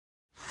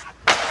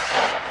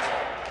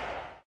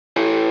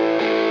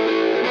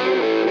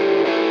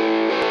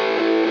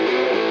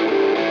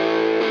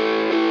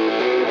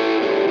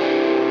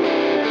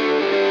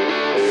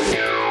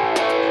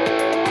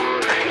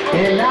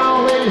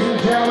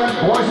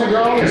and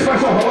girls. A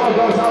special hello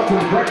goes out to the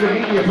director of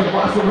media for the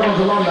Boston Bruins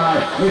alumni,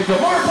 Mr.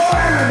 Mark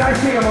Bowen. Nice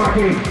to see you,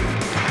 Marky.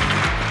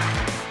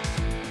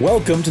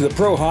 Welcome to the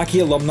Pro Hockey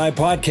Alumni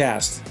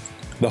Podcast,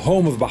 the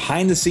home of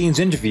behind-the-scenes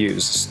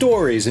interviews,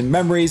 stories, and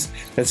memories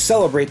that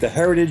celebrate the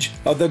heritage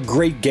of the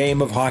great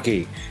game of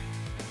hockey.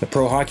 The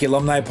Pro Hockey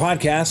Alumni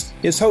Podcast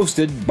is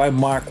hosted by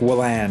Mark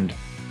Willand.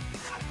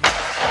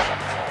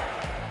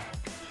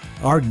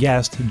 Our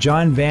guest,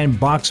 John Van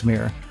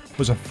Boxmeer,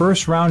 was a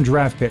first-round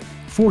draft pick,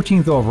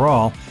 14th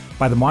overall,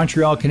 by the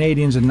Montreal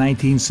Canadiens in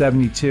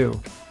 1972.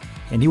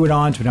 And he went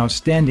on to an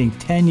outstanding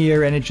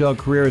 10-year NHL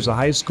career as a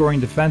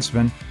high-scoring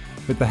defenseman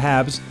with the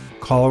Habs,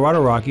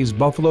 Colorado Rockies,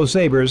 Buffalo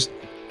Sabres,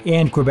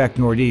 and Quebec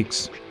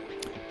Nordiques.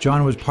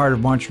 John was part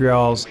of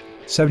Montreal's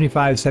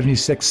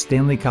 75-76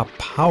 Stanley Cup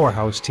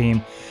powerhouse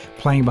team,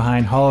 playing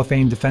behind Hall of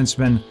Fame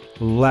defensemen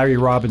Larry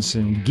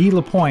Robinson, Guy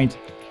Lapointe,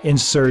 and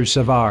Serge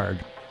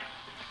Savard.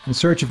 In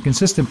search of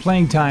consistent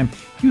playing time,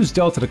 he was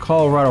dealt to the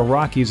Colorado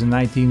Rockies in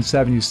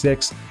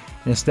 1976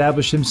 and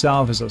established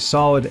himself as a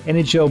solid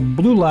NHL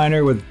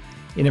blueliner with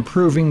an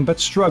improving but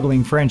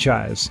struggling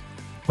franchise.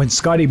 When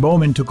Scotty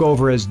Bowman took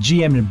over as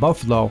GM in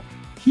Buffalo,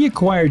 he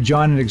acquired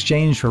John in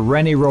exchange for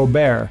Rene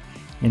Robert,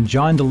 and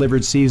John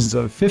delivered seasons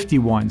of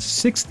 51,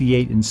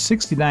 68, and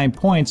 69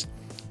 points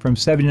from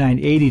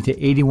 79-80 to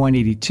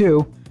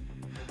 81-82.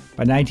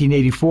 By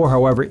 1984,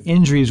 however,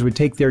 injuries would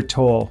take their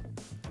toll,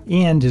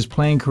 and his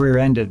playing career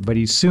ended, but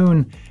he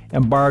soon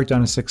embarked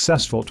on a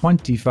successful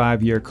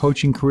 25-year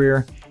coaching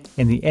career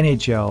in the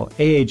NHL,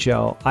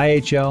 AHL,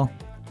 IHL,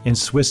 and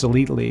Swiss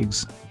Elite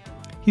Leagues.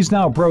 He's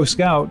now a pro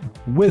scout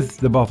with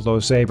the Buffalo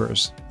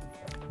Sabres.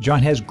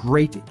 John has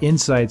great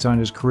insights on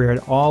his career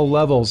at all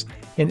levels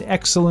and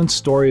excellent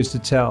stories to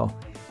tell.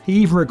 He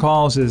even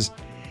recalls his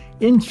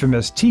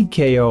infamous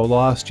TKO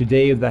loss to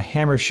Dave the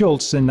Hammer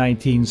Schultz in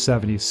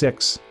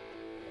 1976.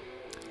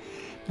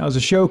 Now, as the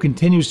show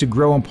continues to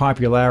grow in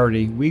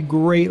popularity, we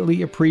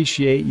greatly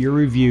appreciate your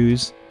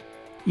reviews,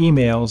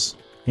 emails,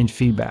 and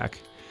feedback.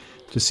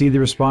 To see the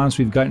response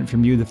we've gotten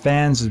from you, the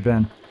fans, has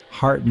been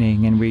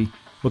heartening, and we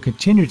will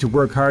continue to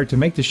work hard to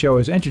make the show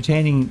as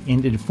entertaining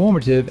and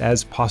informative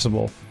as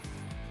possible.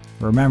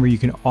 Remember, you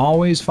can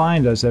always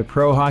find us at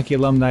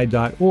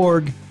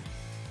prohockeyalumni.org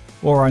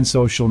or on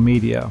social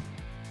media.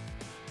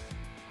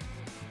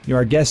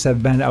 Our guests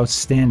have been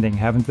outstanding,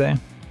 haven't they?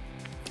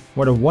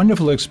 What a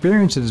wonderful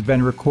experience it has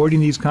been recording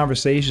these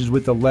conversations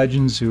with the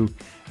legends who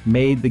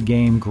made the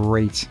game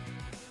great.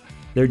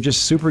 They're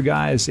just super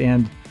guys,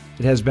 and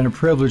it has been a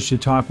privilege to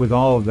talk with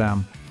all of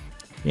them,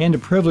 and a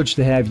privilege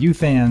to have you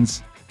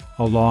fans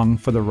along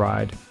for the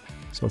ride.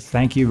 So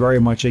thank you very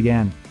much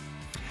again.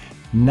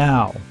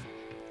 Now,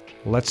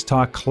 let's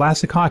talk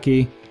classic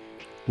hockey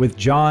with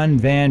John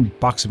Van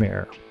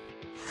Boxmeer.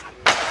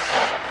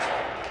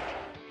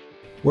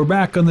 We're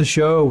back on the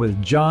show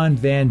with John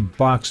Van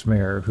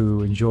Boxmeer,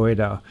 who enjoyed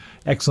an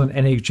excellent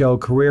NHL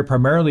career,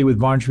 primarily with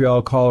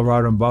Montreal,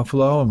 Colorado, and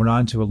Buffalo, and went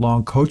on to a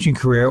long coaching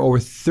career, over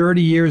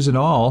 30 years in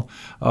all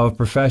of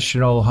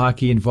professional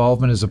hockey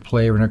involvement as a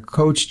player and a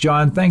coach.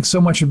 John, thanks so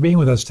much for being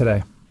with us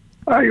today.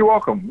 You're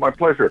welcome. My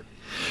pleasure.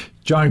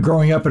 John,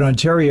 growing up in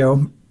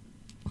Ontario,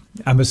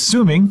 I'm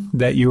assuming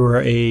that you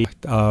were a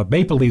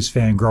Maple Leafs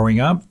fan growing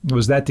up.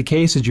 Was that the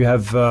case? Did you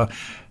have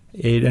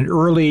an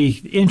early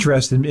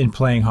interest in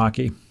playing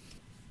hockey?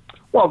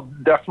 Well,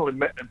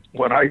 definitely.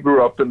 When I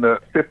grew up in the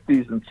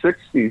 50s and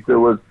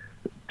 60s,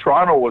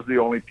 Toronto was the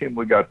only team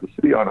we got to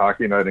see on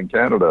Hockey Night in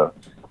Canada.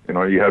 You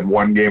know, you had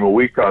one game a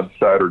week on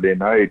Saturday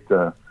night,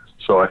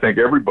 so I think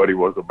everybody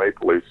was a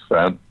Maple Leafs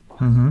fan.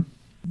 Mm-hmm.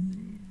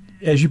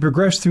 As you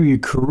progressed through your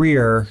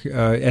career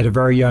at a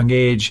very young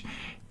age,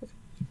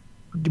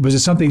 was it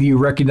something you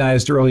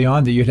recognized early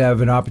on that you'd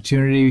have an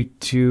opportunity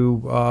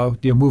to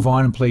move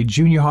on and play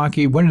junior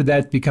hockey? When did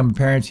that become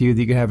apparent to you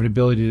that you could have an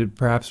ability to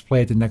perhaps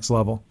play at the next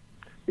level?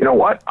 You know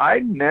what? I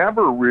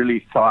never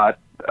really thought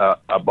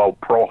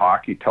about pro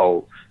hockey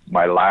till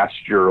my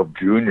last year of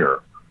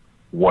junior,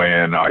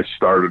 when I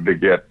started to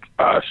get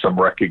some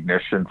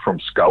recognition from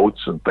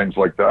scouts and things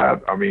like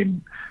that. I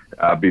mean,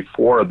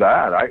 before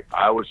that,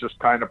 I was just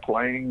kind of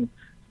playing,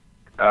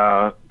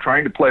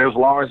 trying to play as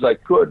long as I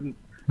could.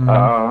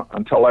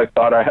 Until I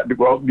thought I had to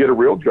go out and get a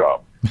real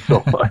job.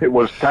 So it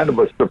was kind of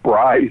a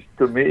surprise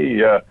to me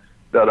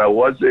that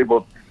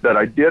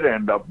I did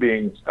end up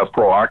being a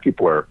pro hockey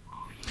player.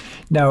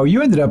 Now,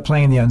 you ended up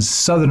playing the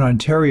Southern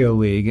Ontario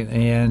League,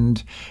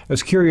 and I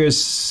was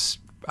curious,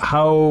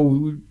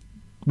 what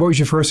was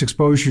your first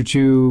exposure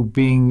to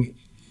being,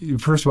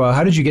 first of all,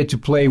 how did you get to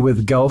play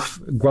with Guelph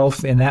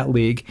in that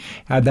league?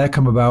 How did that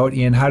come about,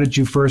 and how did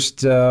you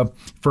first know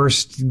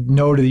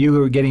that you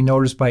were getting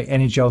noticed by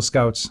NHL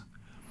scouts?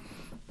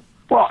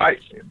 Well,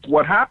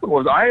 what happened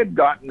was I had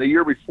gotten the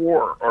year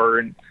before,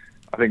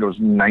 I think it was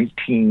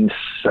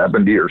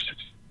 1970 or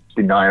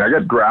 69, I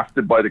got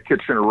drafted by the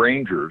Kitchener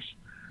Rangers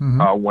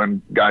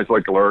when guys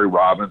like Larry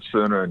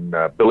Robinson and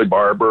Billy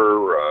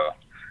Barber,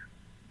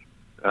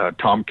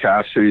 Tom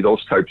Cassidy,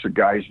 those types of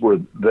guys were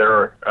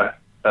there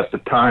at the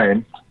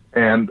time.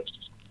 And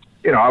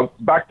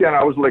back then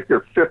I was like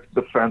their fifth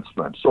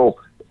defenseman. So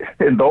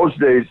in those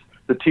days,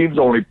 the teams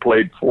only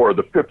played four.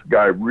 The fifth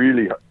guy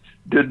really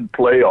didn't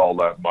play all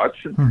that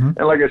much. And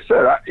like I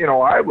said,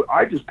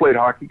 I just played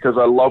hockey because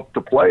I loved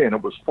to play and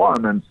it was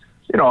fun. And,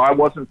 I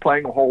wasn't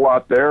playing a whole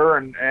lot there.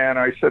 And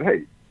I said,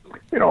 hey,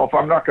 if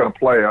I'm not going to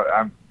play,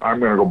 I'm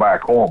going to go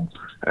back home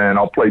and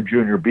I'll play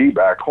junior B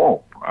back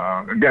home.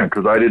 Again,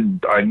 because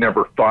I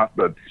never thought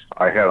that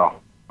I had a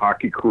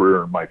hockey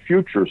career in my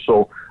future.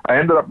 So I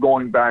ended up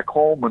going back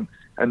home,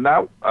 and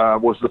that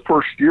was the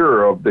first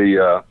year of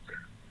the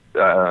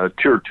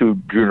Tier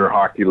 2 Junior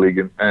Hockey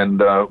League. And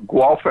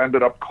Guelph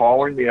ended up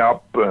calling me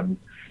up and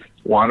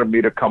wanted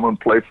me to come and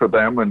play for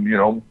them. And,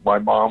 my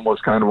mom was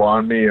kind of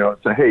on me,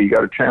 saying, hey, you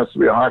got a chance to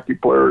be a hockey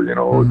player,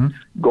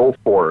 go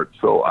for it.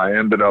 So I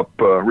ended up,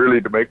 really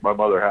to make my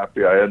mother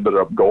happy, I ended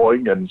up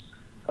going. And,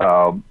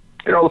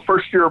 the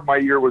first year of my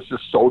year was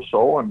just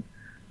so-so. And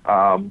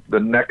the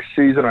next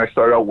season I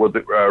started out with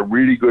a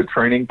really good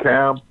training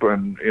camp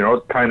and,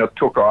 it kind of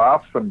took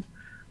off. And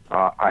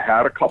I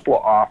had a couple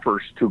of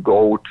offers to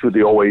go to the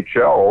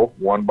OHL,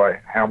 one by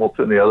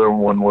Hamilton, the other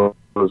one was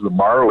the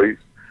Marlies.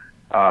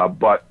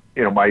 But,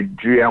 my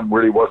GM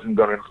really wasn't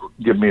going to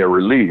give me a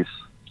release.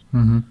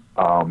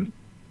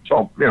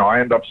 So, I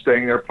ended up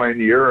staying there playing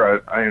the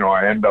year.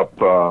 I ended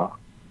up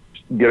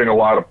getting a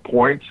lot of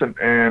points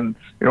and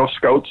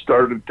scouts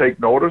started to take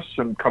notice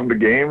and come to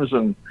games.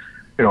 And,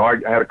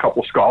 I had a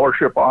couple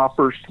scholarship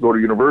offers to go to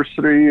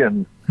university.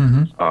 And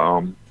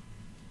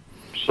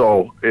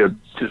so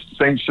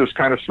things just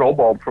kind of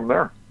snowballed from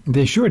there.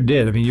 They sure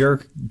did. I mean,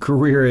 your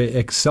career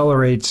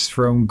accelerates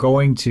from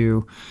going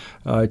to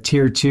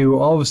Tier 2.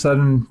 All of a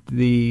sudden,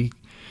 the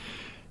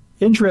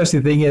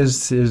interesting thing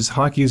is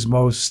hockey's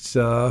most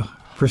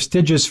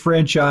prestigious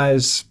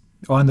franchise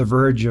on the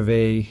verge of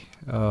a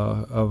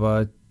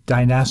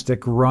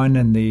dynastic run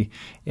in the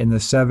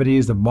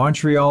 70s. The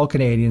Montreal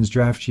Canadiens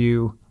draft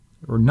you,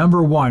 or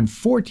number 1,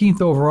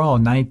 14th overall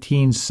in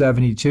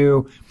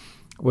 1972.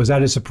 Was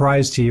that a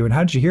surprise to you, and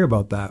how did you hear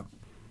about that?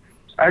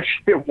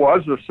 Actually, it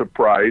was a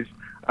surprise.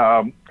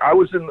 I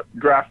was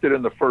drafted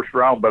in the first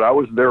round, but I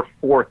was their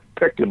 4th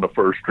pick in the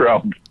first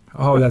round.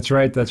 Oh, that's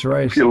right.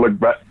 If you look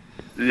back,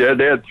 yeah,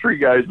 they had 3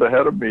 guys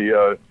ahead of me,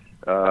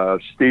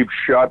 Steve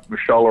Schutt,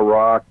 Michel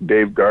Larocque,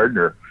 Dave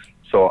Gardner.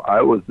 So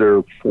I was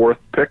their 4th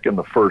pick in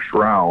the first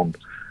round.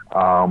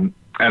 And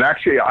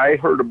actually, I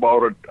heard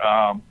about it.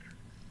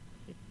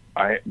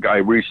 I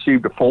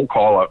received a phone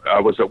call. I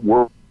was at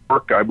work.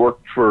 I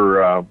worked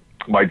for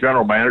my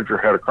general manager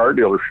had a car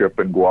dealership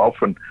in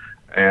Guelph,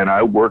 and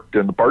I worked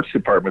in the parts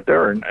department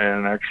there. And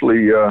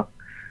actually,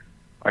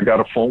 I got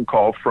a phone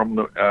call from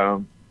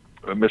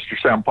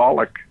Mr. Sam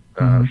Pollock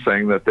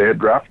saying that they had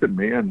drafted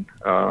me. And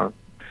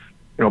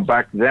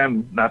back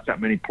then, not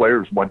that many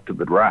players went to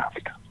the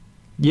draft.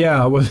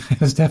 Yeah, it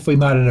was definitely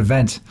not an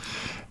event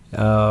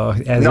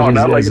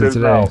not like it is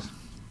today. Now.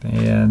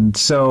 And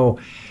so,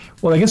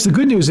 well, I guess the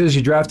good news is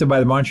you're drafted by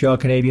the Montreal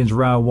Canadiens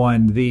round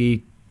 1.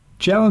 The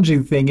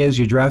challenging thing is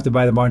you're drafted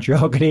by the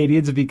Montreal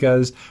Canadiens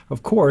because,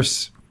 of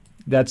course,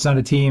 that's not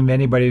a team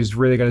anybody's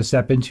really going to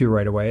step into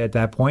right away at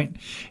that point.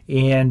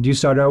 And you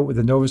start out with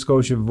the Nova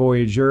Scotia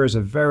Voyageurs,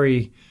 a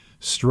very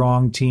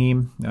strong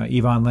team.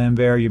 Yvon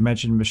Lambert, you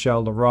mentioned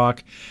Michel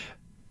Larocque,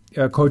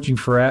 playing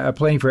for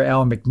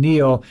Alan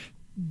McNeil.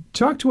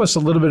 Talk to us a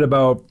little bit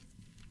about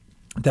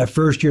that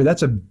first year.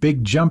 That's a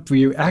big jump for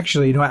you.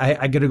 Actually,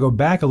 I got to go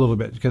back a little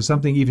bit because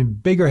something even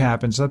bigger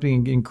happens,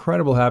 something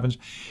incredible happens.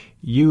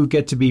 You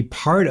get to be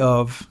part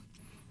of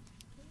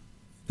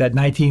that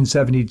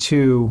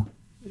 1972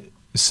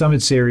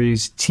 Summit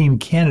Series Team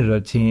Canada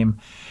team.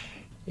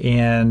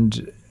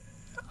 And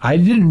I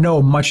didn't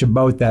know much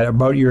about that,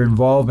 about your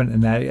involvement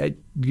in that.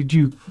 Did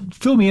you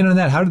fill me in on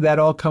that? How did that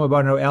all come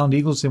about? I know Alan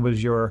Eagleson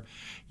was your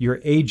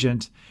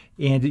agent.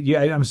 And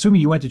I'm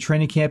assuming you went to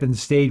training camp and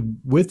stayed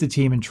with the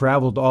team and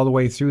traveled all the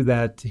way through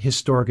that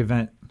historic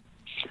event.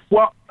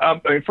 Well,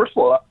 first of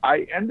all,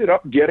 I ended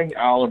up getting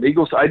Alan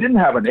Eagleson. I didn't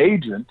have an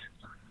agent.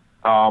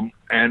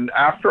 And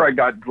after I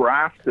got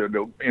drafted,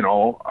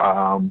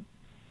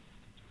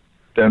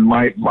 then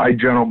my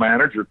general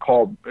manager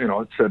called,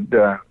 said,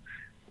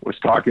 was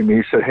talking to me.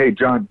 He said, hey,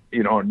 John,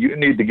 you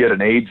need to get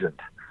an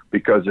agent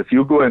because if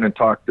you go in and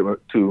talk to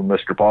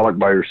Mr. Pollock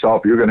by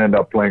yourself, you're going to end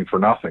up playing for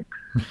nothing.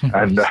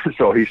 And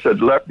so he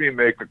said, let me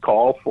make a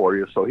call for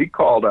you. So he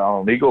called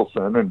Alan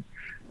Eagleson,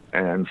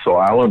 and so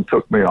Alan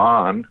took me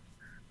on.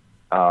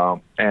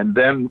 And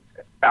then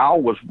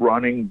Al was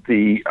running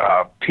the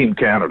Team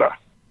Canada.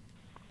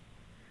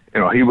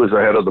 He was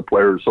the head of the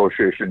Players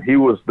Association. He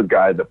was the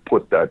guy that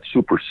put that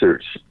Super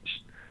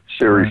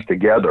Series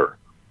together.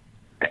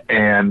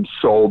 And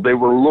so they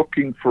were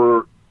looking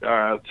for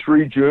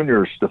 3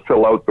 juniors to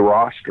fill out the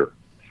roster.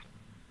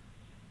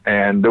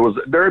 And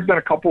there had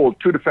been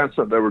two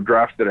defensemen that were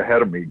drafted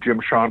ahead of me. Jim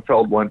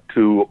Schoenfeld went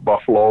to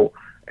Buffalo,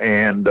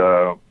 and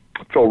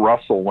Phil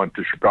Russell went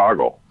to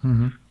Chicago.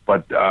 Mm-hmm.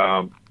 But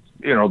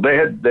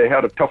they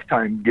had a tough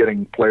time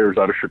getting players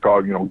out of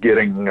Chicago.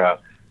 Getting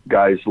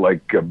guys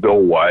like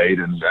Bill White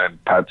and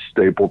Pat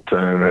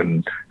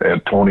Stapleton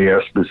and Tony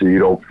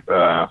Esposito.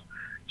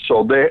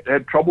 So they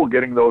had trouble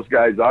getting those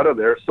guys out of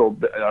there. So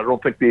I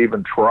don't think they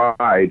even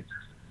tried.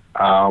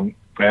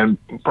 And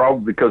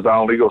probably because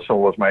Alan Eagleson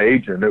was my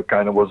agent, it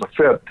kind of was a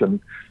fit. And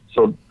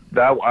so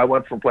that I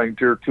went from playing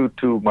Tier 2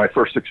 to my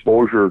first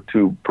exposure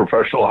to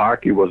professional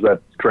hockey was that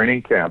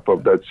training camp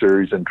of that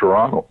series in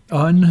Toronto.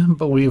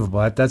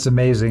 Unbelievable. That's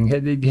amazing.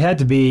 It had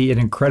to be an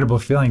incredible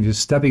feeling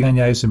just stepping on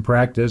the ice in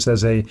practice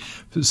as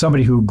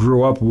somebody who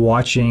grew up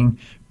watching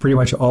pretty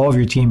much all of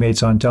your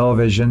teammates on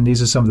television.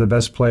 These are some of the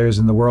best players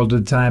in the world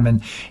at the time.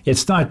 And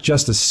it's not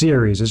just a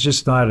series. This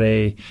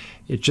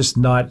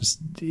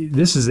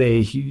is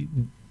a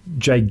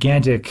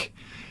gigantic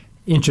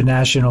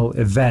international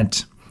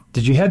event.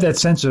 Did you have that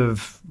sense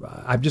of,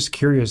 I'm just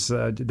curious,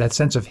 that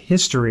sense of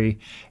history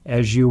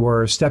as you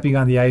were stepping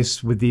on the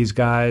ice with these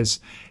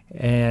guys?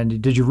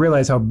 And did you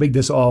realize how big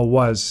this all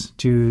was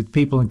to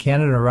people in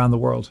Canada and around the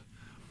world?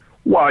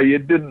 Well, you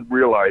didn't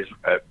realize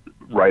it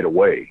right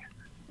away.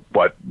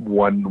 But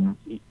when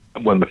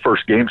the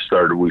first game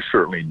started, we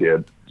certainly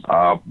did.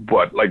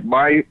 But like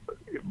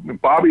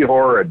Bobby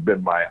Orr had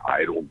been my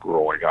idol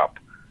growing up.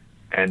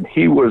 And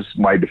he was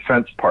my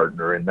defense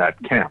partner in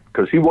that camp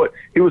because he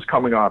was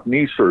coming off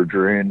knee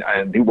surgery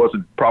and he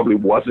probably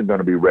wasn't going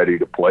to be ready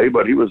to play,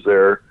 but he was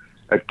there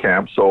at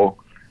camp. So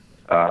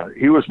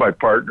he was my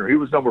partner. He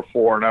was number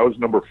 4 and I was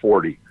number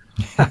 40.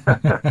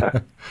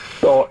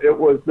 So it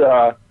was,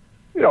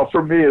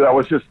 for me, that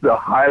was just the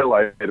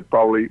highlight,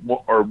 probably,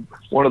 or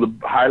one of the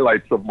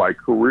highlights of my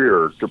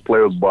career to play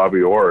with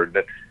Bobby Orr.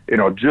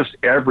 And, just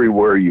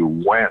everywhere you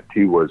went,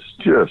 he was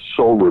just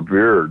so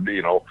revered,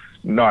 you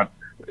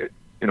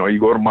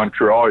go to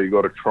Montreal, you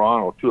go to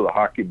Toronto, 2 of the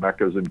hockey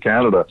meccas in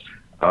Canada.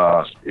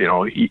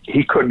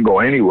 He couldn't go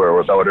anywhere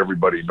without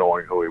everybody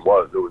knowing who he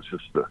was. It was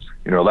just, that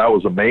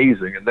was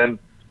amazing. And then,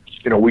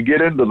 we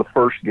get into the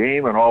first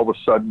game, and all of a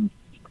sudden,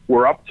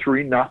 we're up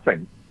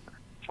 3-0,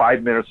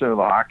 5 minutes into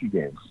the hockey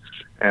game.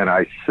 And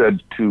I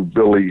said to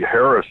Billy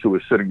Harris, who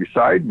was sitting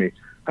beside me,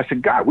 I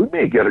said, God, we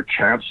may get a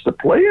chance to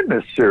play in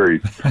this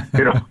series,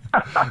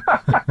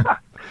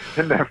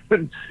 And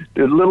then,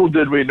 little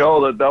did we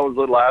know that was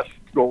the last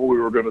goal we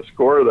were going to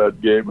score that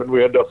game, and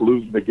we ended up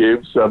losing the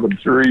game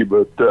 7-3.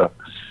 But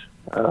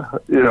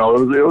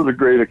it was a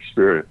great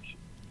experience.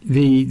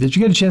 Did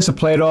you get a chance to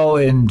play at all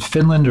in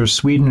Finland or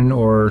Sweden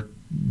or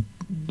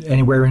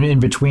anywhere in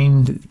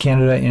between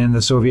Canada and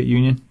the Soviet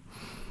Union?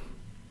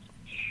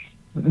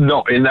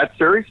 No, in that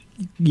series?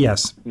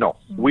 Yes. No,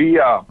 we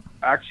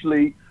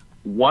actually,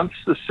 once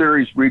the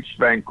series reached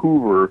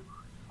Vancouver,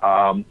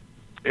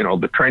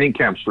 the training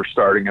camps were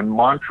starting, and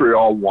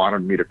Montreal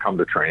wanted me to come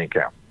to training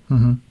camp.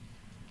 Mm-hmm.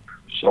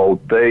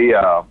 So they,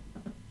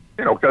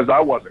 because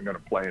I wasn't going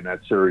to play in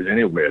that series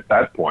anyway at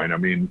that point. I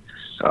mean,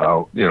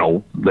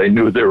 they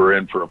knew they were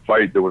in for a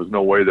fight. There was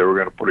no way they were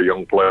going to put a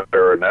young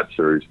player in that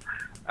series.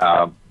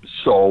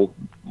 So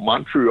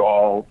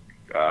Montreal,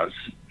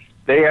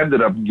 they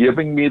ended up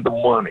giving me the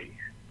money,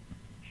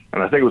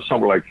 and I think it was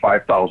somewhere like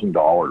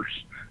 $5,000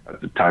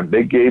 at the time.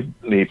 They gave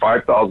me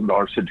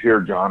 $5,000, said,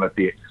 here, John,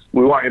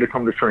 we want you to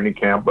come to training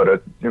camp,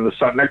 but in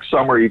the next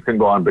summer you can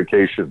go on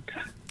vacation.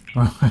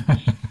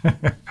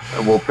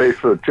 And we'll pay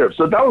for the trip.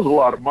 So that was a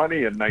lot of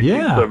money in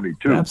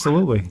 1972. Yeah,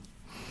 absolutely.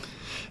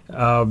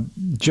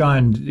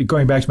 John,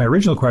 going back to my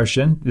original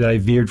question that I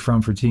veered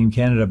from for Team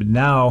Canada, but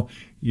now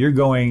you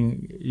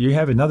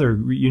have another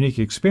unique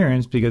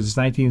experience because it's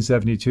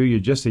 1972. You're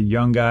just a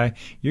young guy.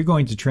 You're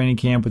going to training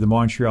camp with the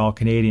Montreal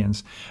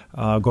Canadiens,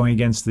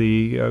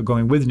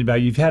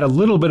 you've had a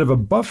little bit of a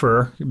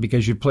buffer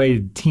because you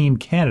played Team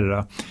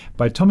Canada.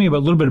 But tell me a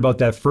little bit about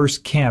that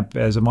first camp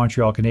as a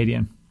Montreal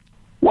Canadien.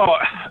 Well,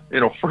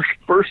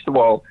 first of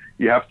all,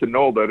 you have to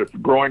know that if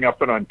growing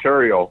up in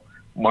Ontario,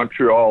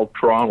 Montreal,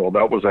 Toronto,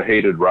 that was a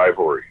hated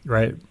rivalry.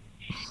 Right.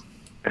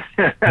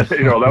 That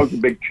was a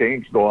big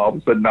change. Though all of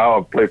a sudden now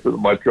I play for the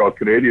Montreal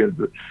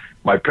Canadiens.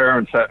 My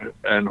parents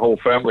and whole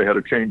family had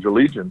to change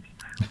allegiance,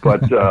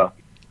 but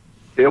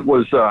it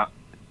was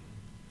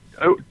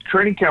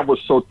training camp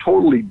was so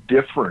totally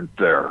different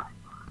there.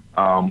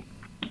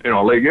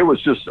 It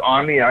was just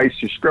on the ice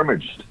you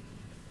scrimmaged.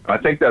 I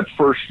think that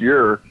first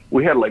year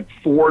we had like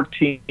 4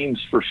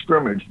 teams for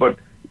scrimmage, but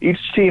each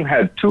team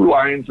had 2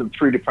 lines and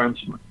 3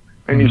 defensemen,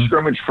 and you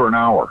scrimmaged for an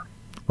hour.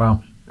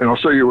 Wow.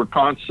 So you were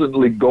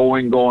constantly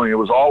going. It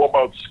was all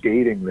about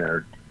skating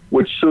there,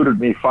 which suited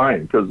me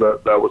fine because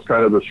that was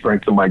kind of the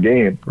strength of my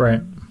game.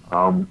 Right.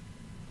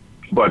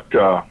 But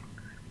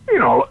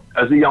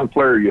as a young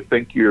player, you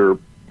think you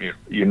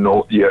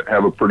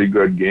have a pretty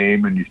good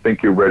game and you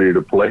think you're ready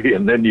to play,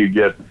 and then you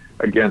get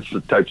against the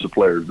types of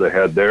players they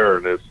had there,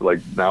 and it's like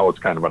now it's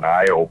kind of an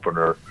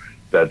eye-opener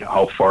that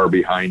how far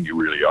behind you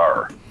really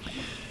are.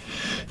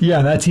 Yeah,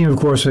 and that team, of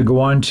course, would go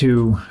on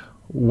to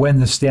win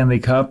the Stanley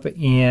Cup,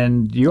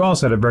 and you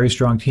also had a very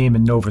strong team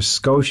in Nova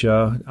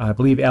Scotia. I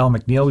believe Al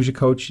McNeil was your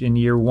coach in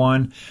year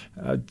 1.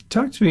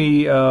 Talk to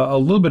me a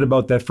little bit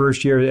about that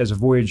first year as a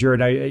Voyageur.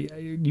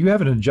 And you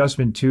have an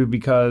adjustment, too,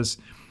 because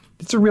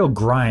it's a real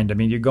grind. I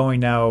mean, you're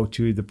going now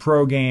to the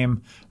pro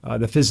game,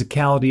 the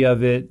physicality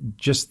of it,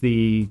 just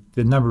the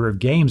number of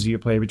games that you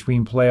play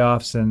between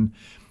playoffs and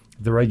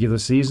the regular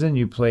season.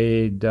 You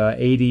played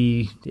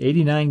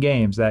 89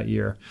 games that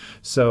year.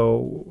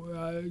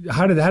 So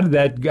how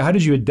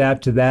did you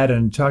adapt to that?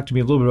 And talk to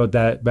me a little bit about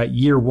that, about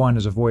year one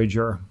as a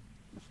Voyageur.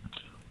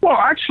 Well,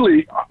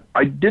 actually,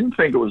 I didn't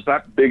think it was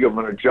that big of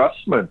an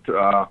adjustment.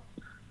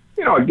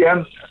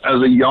 Again,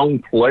 as a young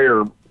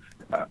player,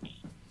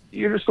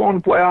 you're just going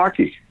to play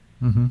hockey.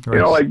 Mm-hmm,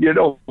 right. You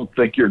don't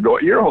think you're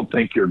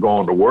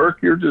going to work.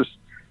 You're just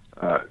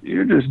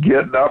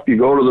getting up. You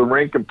go to the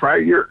rink and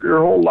practice.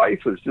 Your whole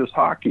life is just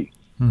hockey.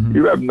 Mm-hmm.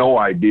 You have no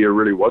idea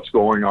really what's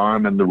going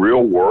on in the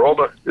real world.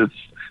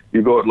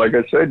 You go, like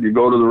I said, you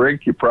go to the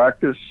rink, you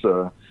practice.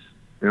 Go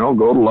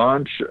to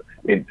lunch.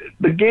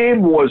 The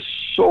game was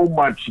so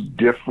much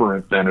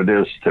different than it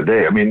is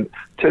today. I mean,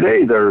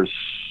 today there's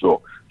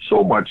so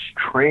much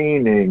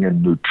training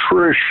and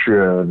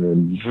nutrition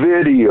and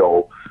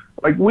video.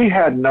 Like, we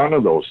had none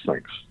of those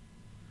things.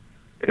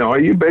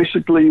 You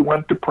basically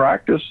went to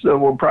practice,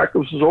 and when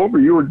practice was over,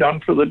 you were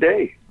done for the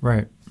day.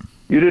 Right.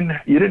 You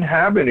didn't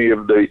have any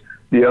of the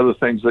other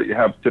things that you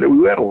have today.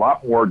 We had a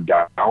lot more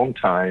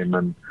downtime,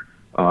 and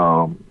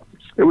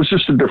it was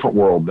just a different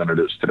world than it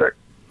is today.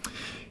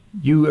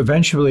 You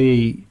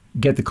eventually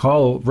get the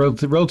call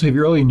relatively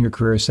early in your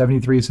career,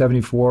 73,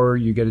 74.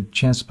 You get a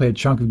chance to play a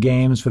chunk of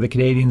games for the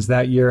Canadiens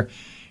that year.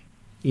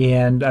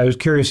 And I was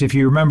curious if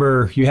you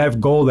remember, you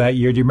have goal that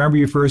year. Do you remember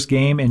your first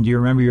game, and do you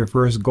remember your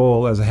first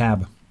goal as a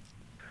Hab?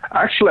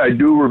 Actually, I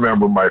do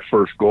remember my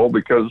first goal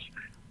because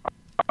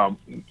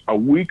a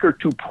week or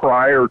two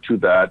prior to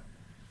that,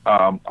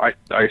 I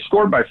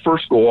scored my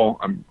first goal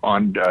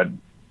on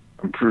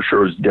I'm pretty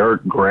sure it was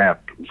Derek Grant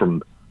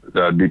from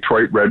the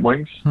Detroit Red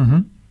Wings. Mm-hmm.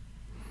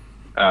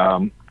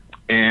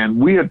 And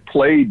we had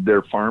played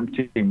their farm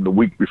team the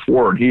week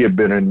before, and he had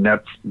been in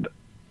net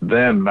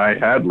then. I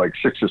had like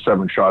 6 or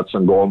 7 shots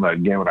on goal in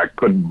that game, and I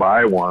couldn't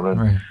buy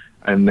one.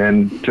 And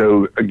then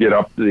to get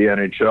up to the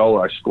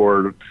NHL, I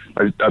scored.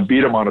 I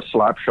beat him on a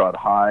slap shot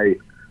high,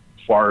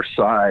 far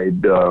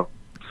side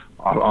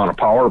on a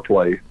power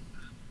play.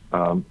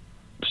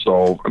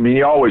 So, I mean,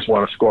 you always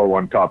want to score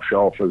one top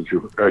shelf as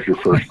your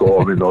first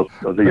goal. I mean,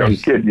 as a young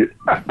kid,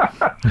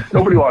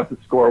 nobody wants to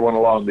score one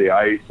along the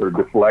ice or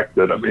deflect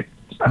it. I mean,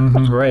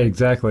 mm-hmm, right,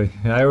 exactly.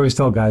 I always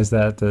tell guys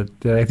that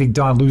I think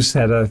Don Luce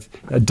had a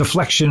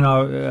deflection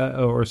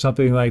or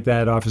something like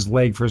that off his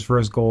leg for his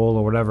first goal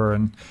or whatever,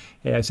 and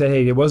I said,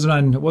 hey, it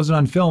wasn't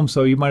on film,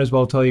 so you might as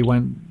well tell you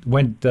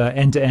went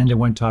end to end and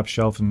went top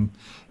shelf and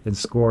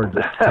scored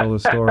to tell the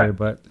story,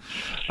 but.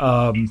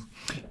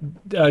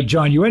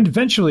 John, you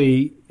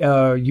eventually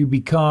you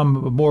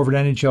become more of an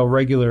NHL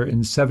regular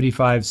in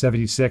 75,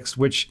 76,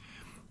 which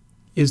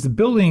is the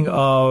building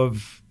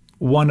of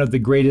one of the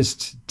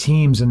greatest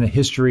teams in the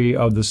history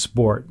of the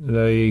sport.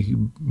 The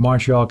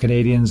Montreal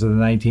Canadiens of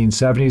the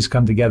 1970s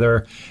come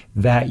together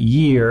that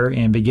year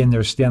and begin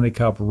their Stanley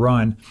Cup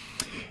run.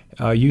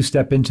 You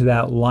step into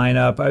that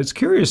lineup. I was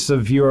curious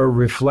of your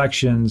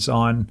reflections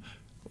on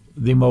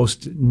the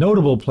most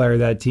notable player of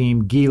that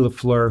team, Guy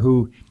Lafleur,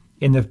 who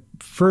in the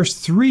first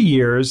 3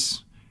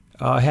 years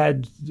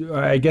had,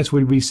 I guess,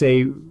 would we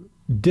say,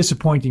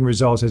 disappointing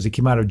results as he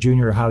came out of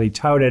junior, highly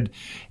touted,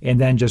 and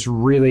then just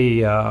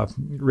really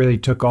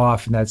took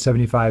off in that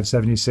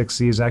 75-76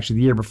 season. Actually,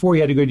 the year before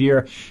he had a good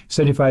year,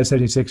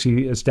 75-76,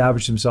 he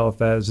established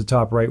himself as a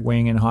top right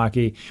wing in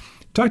hockey.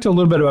 Talk to a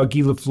little bit about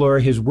Guy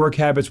Lafleur, his work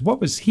habits. What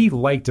was he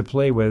like to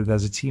play with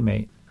as a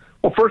teammate?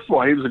 Well, first of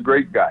all, he was a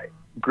great guy,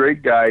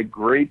 great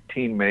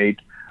teammate.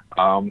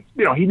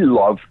 He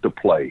loved to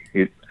play.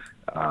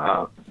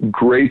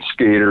 Great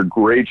skater,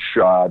 great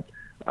shot.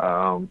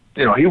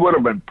 He would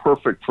have been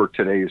perfect for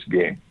today's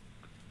game.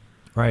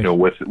 Right.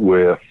 With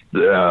where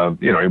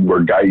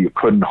a guy you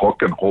couldn't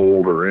hook and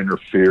hold or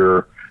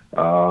interfere.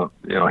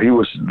 He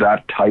was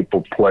that type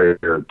of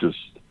player, just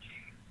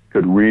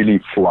could really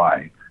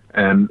fly.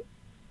 And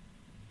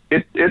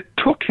it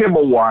took him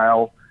a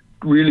while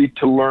really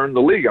to learn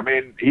the league. I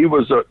mean, he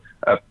was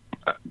a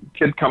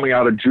kid coming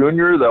out of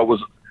junior that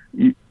was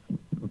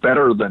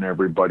better than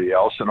everybody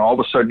else, and all of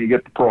a sudden you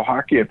get to pro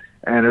hockey,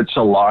 and it's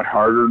a lot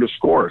harder to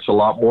score. It's a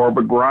lot more of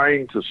a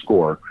grind to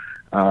score.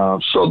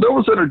 So there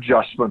was an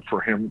adjustment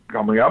for him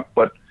coming up,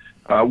 but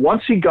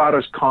once he got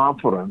his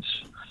confidence,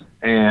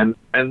 and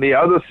the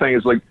other thing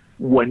is, like,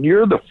 when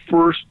you're the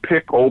first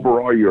pick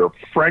overall, you're a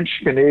French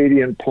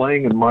Canadian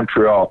playing in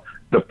Montreal,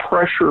 the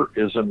pressure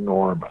is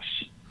enormous.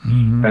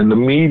 Mm-hmm. And the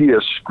media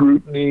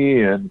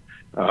scrutiny, and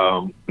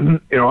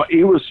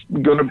he was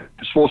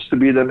supposed to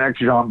be the next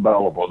Jean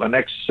Beliveau, the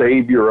next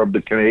savior of the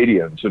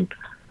Canadiens,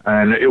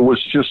 and it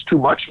was just too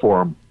much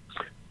for him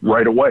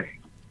right away.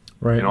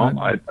 Right.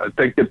 I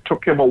think it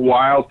took him a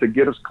while to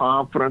get his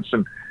confidence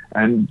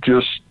and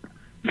just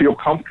feel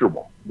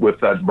comfortable with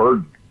that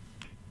burden.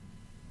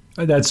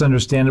 That's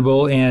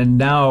understandable. And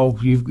now,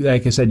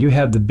 like I said, you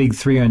have the big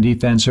three on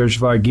defense: Serge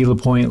Savard, Guy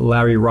Lapointe,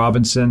 Larry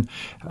Robinson.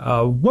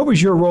 What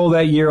was your role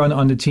that year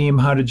on the team?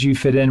 How did you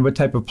fit in? What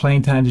type of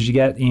playing time did you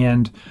get?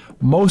 And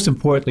most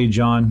importantly,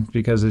 John,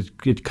 because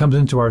it comes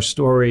into our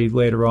story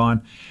later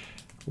on,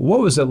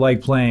 what was it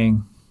like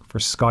playing for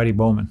Scotty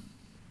Bowman?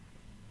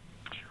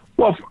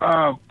 Well,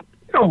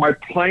 my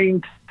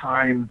playing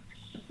time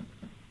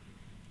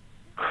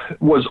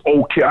was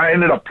okay. I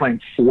ended up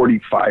playing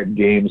 45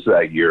 games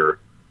that year.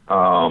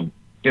 In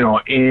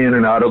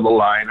and out of the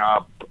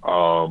lineup,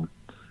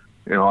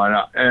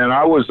 and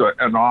I was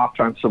an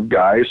offensive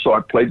guy, so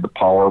I played the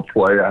power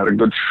play. I had a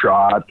good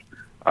shot.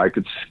 I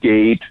could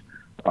skate.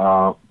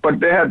 But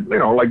they had,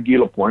 like Guy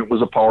Lapointe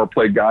was a power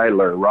play guy.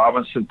 Larry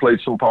Robinson played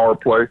some power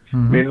play.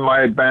 Mm-hmm. I mean,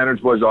 my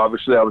advantage was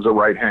obviously I was a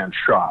right-hand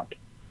shot.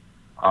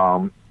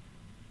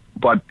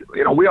 But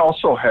we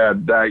also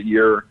had that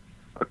year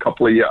a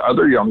couple of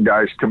other young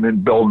guys come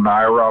in. Bill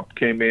Nyrup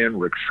came in.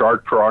 Rick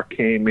Chartrand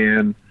came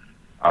in.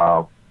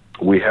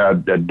 We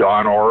had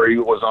Don Orey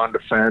was on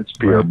defense.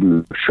 Pierre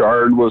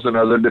Bouchard was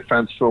another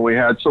defenseman we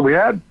had. So we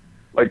had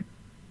like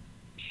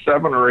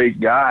 7 or 8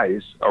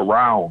 guys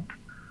around.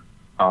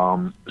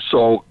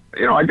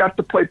 I got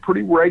to play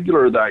pretty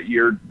regular that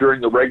year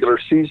during the regular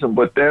season.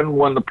 But then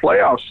when the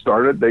playoffs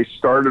started, they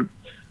started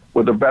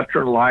with a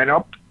veteran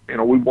lineup.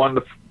 We won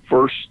the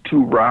first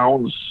 2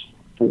 rounds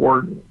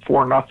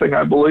 4-0,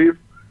 I believe.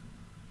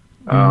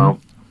 Mm-hmm.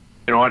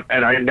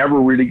 And I never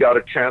really got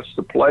a chance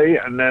to play.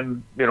 And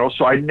then,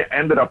 so I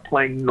ended up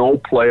playing no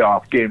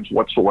playoff games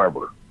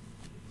whatsoever.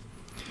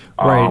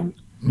 Right.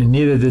 And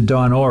neither did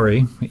Don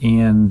Orey.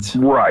 And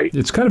right.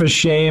 It's kind of a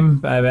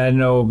shame. I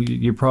know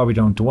you probably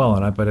don't dwell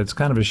on it, but it's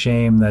kind of a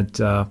shame that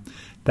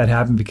that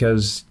happened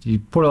because you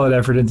put all that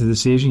effort into the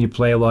season. You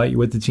play a lot. You're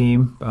with the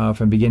team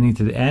from beginning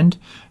to the end.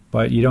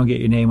 But you don't get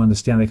your name on the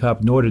Stanley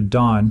Cup, nor did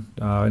Don.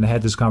 And I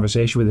had this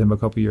conversation with him a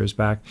couple of years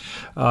back.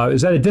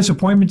 Is that a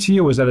disappointment to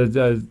you? Was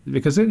that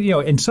because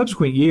in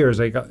subsequent years,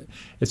 like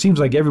it seems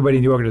like everybody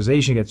in the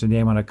organization gets a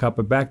name on a cup,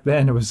 but back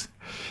then it was,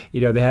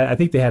 I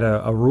think they had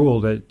a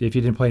rule that if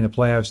you didn't play in the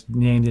playoffs, your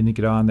name didn't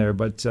get on there.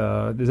 But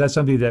is that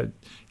something that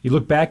you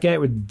look back at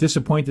with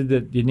disappointed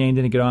that your name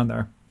didn't get on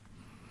there?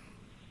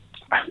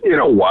 You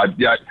know what?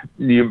 Yeah,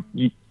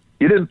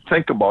 you didn't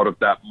think about it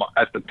that much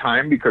at the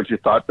time because you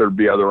thought there'd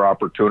be other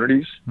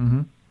opportunities.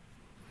 Mm-hmm.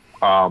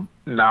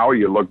 Now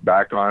you look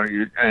back on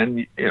it,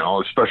 and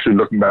especially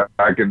looking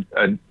back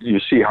and you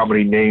see how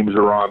many names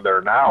are on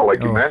there now.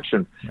 Like you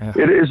mentioned,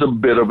 It is a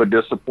bit of a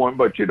disappointment,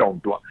 but you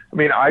don't. I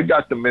mean, I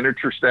got the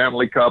miniature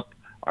Stanley Cup.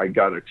 I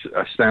got a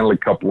Stanley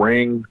Cup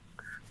ring.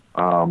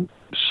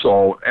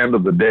 So end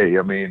of the day,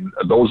 I mean,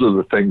 those are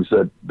the things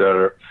that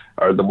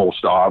are the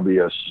most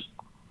obvious.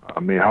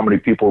 I mean, how many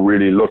people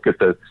really look at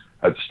the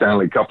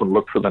Stanley Cup and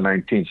look for the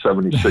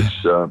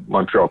 1976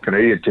 Montreal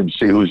Canadiens team to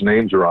see whose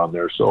names are on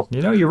there? So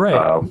you're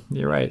right.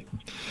 You're right.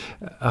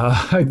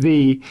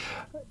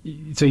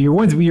 So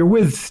you're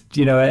with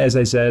as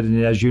I said,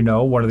 and as you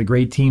know, one of the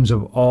great teams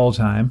of all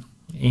time.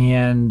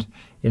 And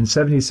in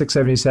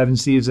 76-77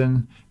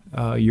 season,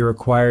 you're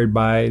acquired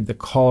by the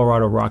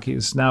Colorado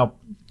Rockies. Now,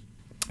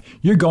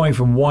 you're going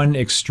from one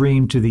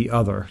extreme to the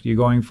other. You're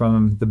going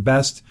from the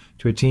best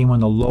to a team on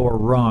the lower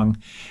rung.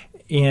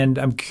 And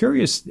I'm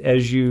curious,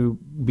 as you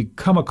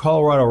become a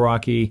Colorado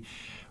Rocky,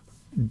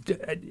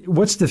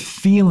 what's the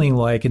feeling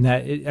like in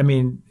that? I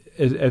mean,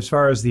 as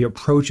far as the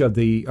approach of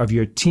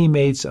your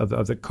teammates, of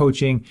the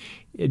coaching,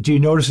 do you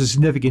notice a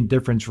significant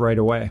difference right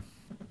away?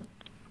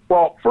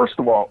 Well, first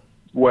of all,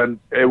 when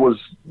it was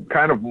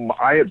kind of,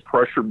 I had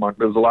pressured it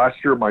was the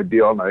last year of my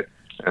deal, and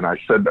I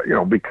said,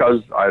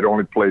 because I'd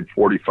only played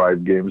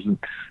 45 games and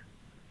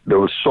there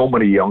was so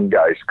many young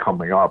guys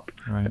coming up,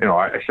 right.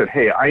 I said,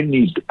 hey, I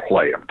need to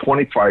play. I'm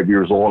 25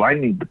 years old. I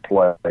need to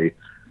play,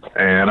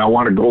 and I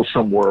want to go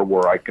somewhere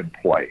where I can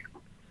play.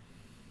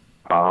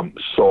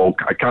 So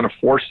I kind of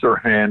forced their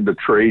hand to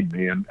trade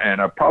me, and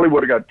I probably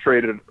would have got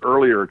traded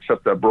earlier,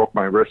 except I broke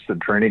my wrist in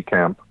training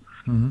camp.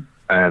 Mm-hmm.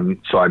 And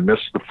so I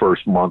missed the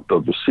first month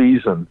of the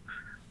season.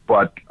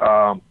 But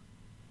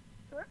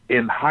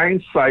in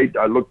hindsight,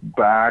 I look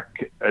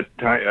back at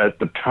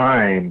the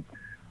time,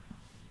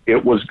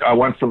 I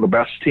went from the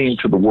best team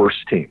to the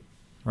worst team.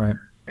 Right.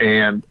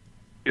 And,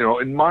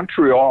 in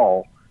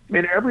Montreal, I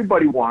mean,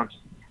 everybody wants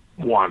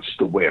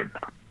to win.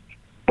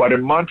 But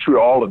in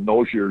Montreal in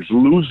those years,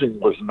 losing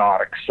was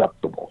not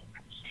acceptable.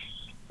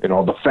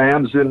 The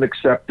fans didn't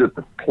accept it.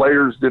 The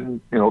players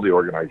didn't. The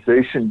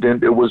organization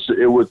didn't. It was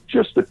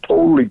just a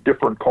totally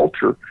different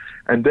culture.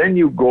 And then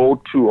you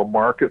go to a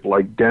market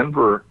like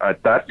Denver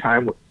at that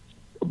time, with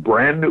a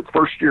brand new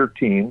first-year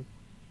team.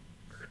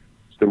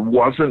 There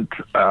wasn't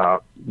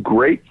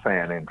great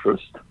fan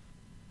interest,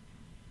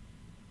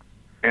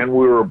 and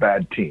we were a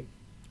bad team.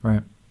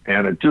 Right.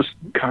 And it just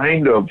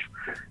kind of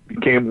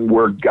became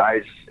where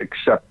guys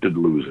accepted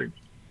losing.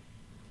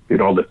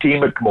 The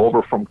team had come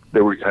over from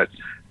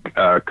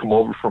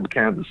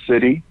Kansas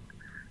City.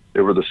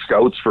 They were the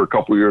scouts for a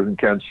couple of years in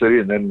Kansas City,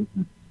 and then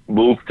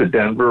moved to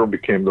Denver and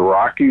became the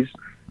Rockies.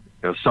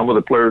 Some of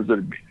the players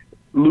that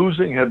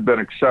losing had been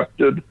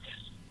accepted,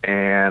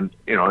 and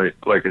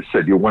like I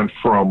said, you went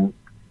from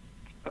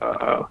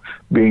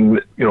being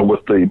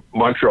with the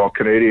Montreal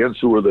Canadiens,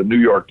 who were the New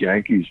York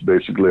Yankees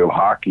basically of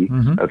hockey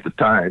at the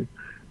time,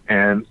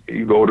 and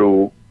you go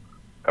to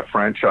a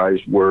franchise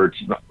where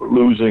it's not,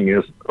 losing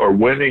is or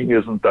winning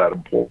isn't that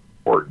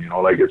important.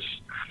 Like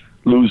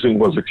losing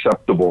was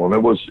acceptable, and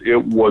it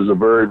was a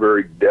very,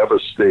 very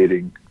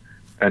devastating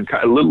and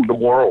kind of a little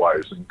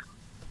demoralizing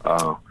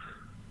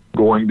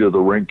going to the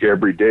rink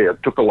every day.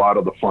 It took a lot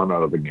of the fun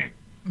out of the game.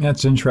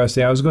 That's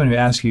interesting. I was going to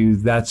ask you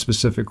that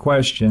specific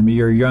question. I mean,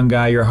 you're a young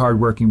guy, you're a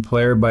hardworking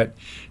player, but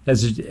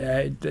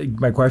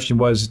my question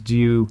was,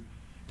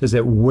 does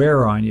it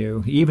wear on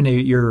you? Even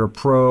if you're a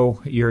pro,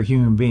 you're a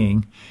human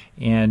being,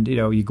 and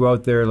you go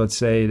out there. Let's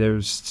say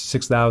there's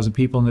 6,000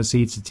 people in the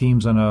seats. The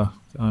team's on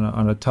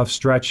a tough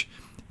stretch.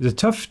 Is it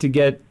tough to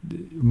get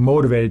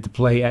motivated to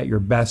play at your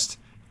best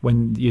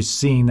when you're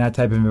seeing that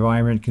type of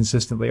environment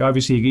consistently?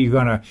 Obviously, you're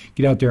going to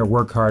get out there and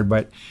work hard,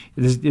 but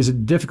is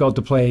it difficult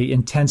to play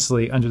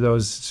intensely under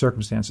those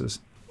circumstances?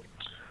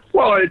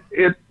 Well,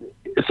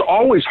 it's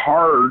always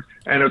hard,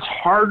 and it's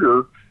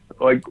harder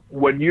like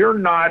when you're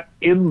not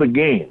in the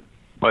game.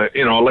 But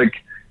like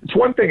it's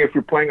one thing if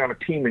you're playing on a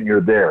team and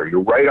you're there, you're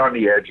right on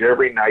the edge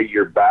every night,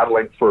 you're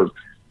battling to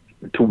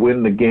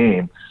win the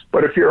game.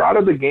 But if you're out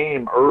of the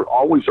game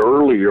always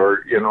early,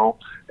 or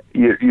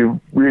you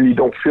really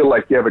don't feel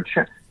like you have a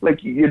chance.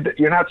 Like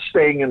you're not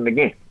staying in the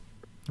game.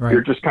 Right.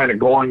 You're just kind of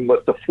going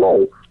with the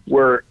flow.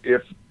 Where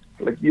if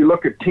like you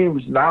look at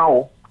teams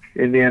now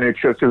in the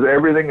NHL, because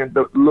everything and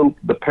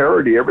the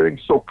parity,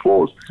 everything's so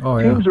close. Oh,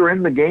 yeah. Teams are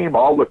in the game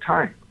all the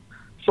time,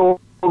 so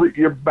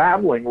you're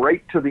battling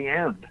right to the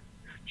end,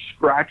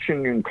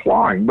 scratching and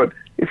clawing. But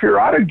if you're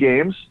out of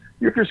games,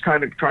 you're just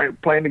kind of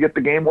playing to get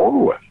the game over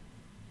with.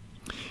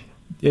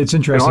 It's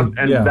interesting.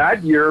 And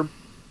that year,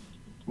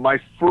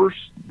 my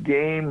first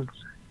game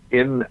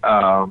in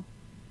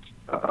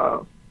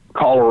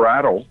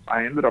Colorado,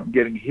 I ended up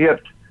getting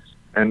hit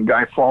and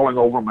guy falling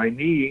over my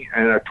knee,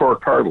 and I tore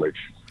cartilage.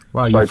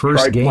 Wow, your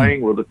first game. I tried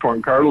playing with a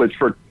torn cartilage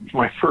for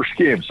my first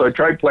game. So I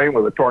tried playing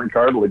with a torn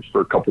cartilage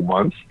for a couple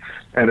months,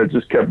 and it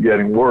just kept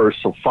getting worse.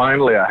 So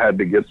finally I had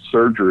to get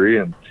surgery,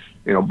 and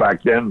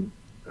back then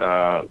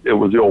it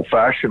was the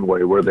old-fashioned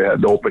way where they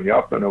had to open you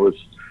up, and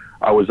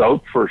I was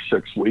out for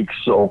 6 weeks.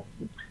 So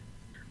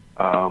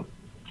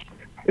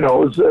it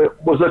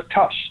was a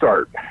tough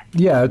start.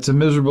 Yeah, it's a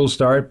miserable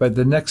start, but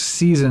the next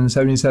season,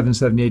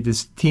 77-78,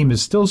 this team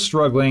is still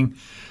struggling.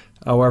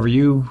 However,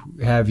 you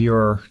have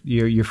your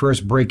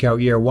first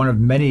breakout year, one of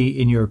many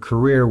in your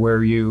career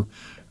where you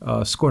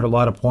scored a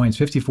lot of points,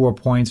 54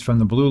 points from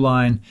the blue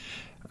line,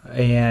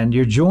 and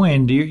you are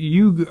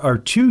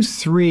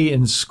 2-3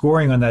 in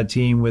scoring on that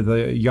team with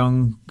a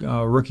young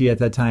rookie at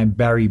that time,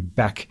 Barry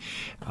Beck.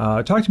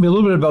 Talk to me a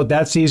little bit about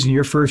that season,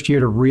 your first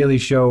year, to really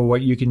show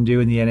what you can do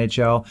in the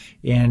NHL,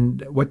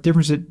 and what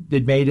difference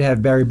it made to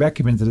have Barry Beck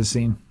come into the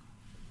scene.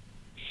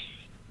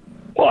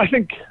 Well, I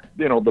think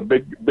the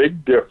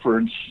big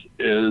difference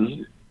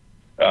is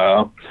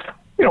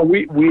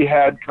we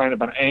had kind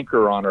of an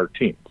anchor on our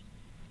team.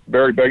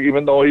 Barry Beck,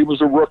 even though he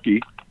was a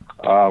rookie,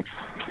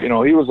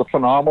 he was a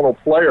phenomenal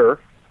player,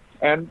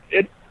 and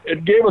it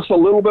gave us a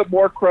little bit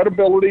more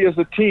credibility as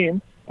a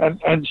team,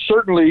 and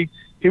certainly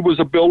he was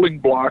a building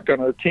block on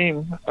our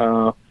team.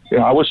 I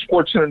was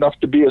fortunate enough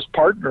to be his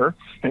partner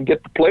and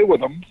get to play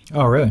with him.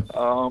 Oh, really?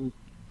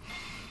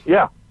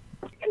 Yeah.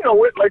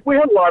 We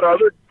had a lot of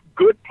other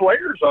good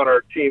players on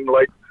our team,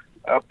 like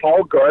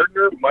Paul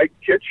Gardner, Mike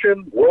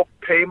Kitchen, Wolf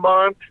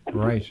Paymont.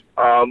 Right.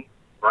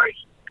 Right.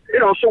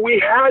 So we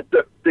had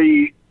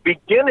the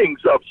beginnings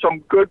of some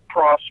good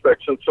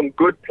prospects and some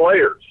good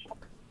players.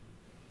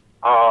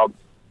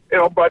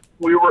 But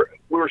we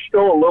were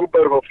still a little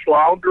bit of a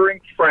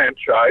floundering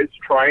franchise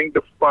trying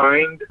to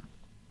find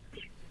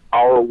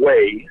our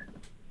way,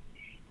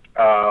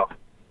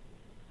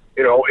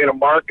 in a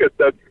market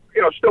that,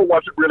 still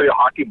wasn't really a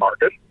hockey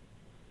market.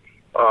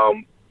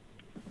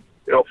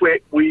 If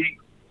we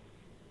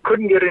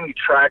couldn't get any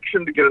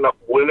traction to get enough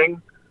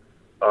winning,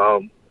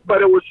 but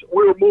we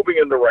were moving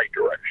in the right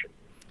direction.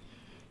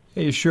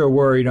 Hey, you sure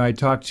were. I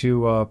talked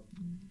to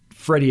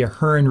Freddie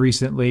Ahern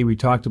recently. We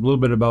talked a little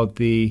bit about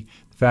the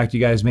fact you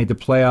guys made the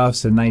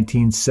playoffs in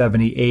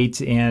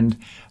 1978, and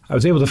I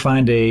was able to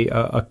find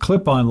a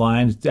clip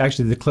online.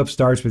 Actually, the clip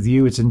starts with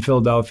you. It's in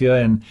Philadelphia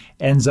and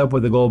ends up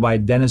with a goal by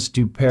Dennis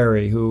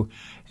Duperry, who,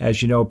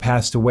 as you know,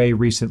 passed away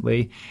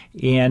recently.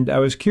 And I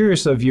was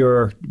curious of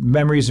your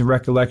memories and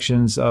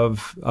recollections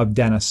of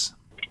Dennis.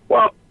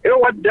 Well, you know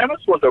what?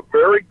 Dennis was a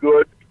very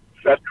good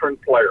veteran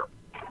player.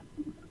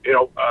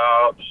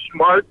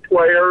 Smart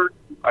player.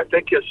 I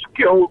think his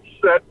skill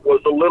set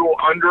was a little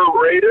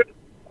underrated.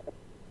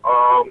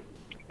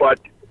 But,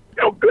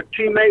 good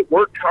teammate,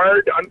 worked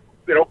hard,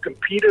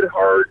 competed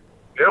hard.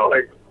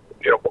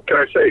 What can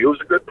I say? He was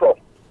a good pro.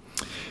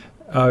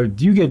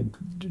 Do you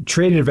get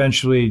traded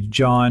eventually,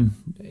 John,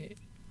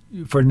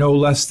 for no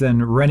less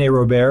than Rene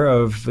Robert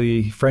of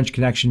the French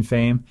Connection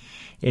fame.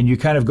 And you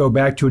kind of go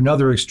back to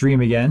another extreme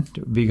again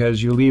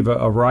because you leave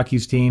a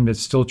Rockies team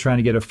that's still trying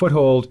to get a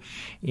foothold,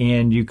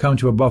 and you come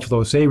to a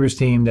Buffalo Sabres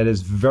team that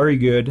is very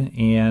good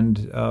and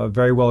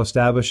very well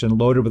established and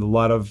loaded with a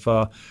lot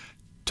of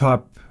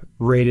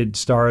top-rated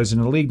stars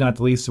in the league, not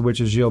the least of which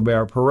is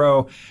Gilbert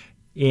Perreault,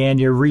 and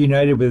you're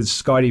reunited with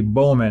Scotty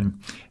Bowman.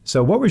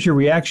 So what was your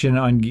reaction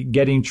on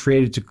getting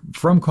traded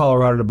from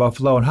Colorado to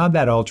Buffalo, and how'd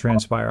that all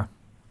transpire?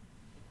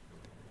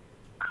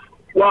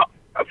 Well,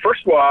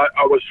 first of all,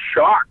 I was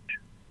shocked.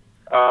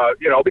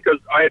 Because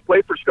I had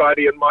played for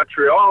Scotty in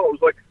Montreal. I was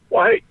like,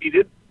 well, hey, he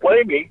didn't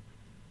play me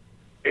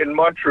in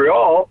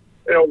Montreal.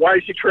 Why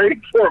is he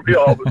trading for me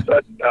all of a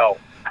sudden now?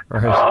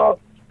 Right.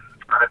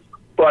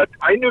 But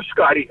I knew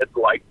Scotty had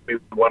liked me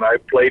when I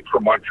played for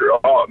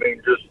Montreal. I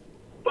mean,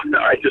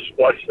 I just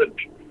wasn't,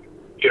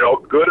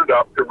 good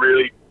enough to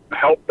really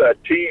help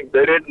that team.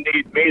 They didn't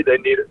need me. They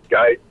needed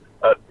guys.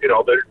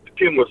 The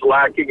team was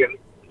lacking in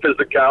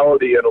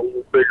physicality and a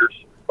little bigger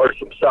or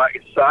some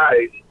size.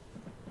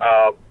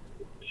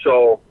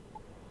 So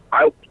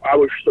I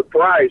was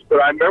surprised,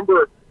 but I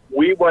remember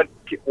we went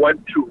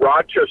to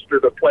Rochester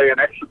to play an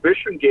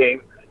exhibition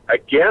game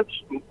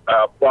against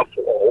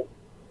Buffalo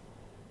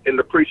in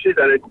the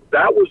preseason. And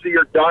that was the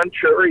year Don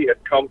Cherry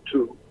had come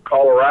to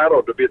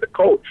Colorado to be the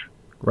coach.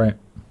 Right.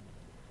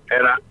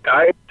 And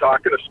I was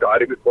talking to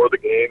Scotty before the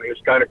game. He was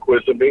kind of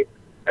quizzing me.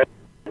 And,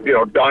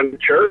 Don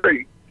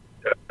Cherry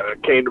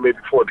came to me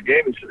before the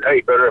game. He said, hey,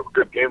 you better have a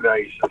good game now.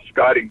 He said,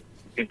 Scotty,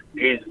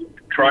 he's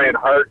trying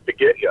hard to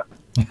get you.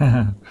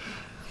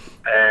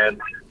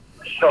 And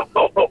so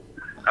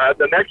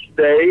the next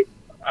day,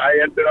 I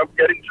ended up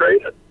getting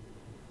traded.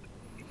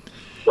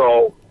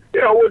 So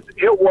it was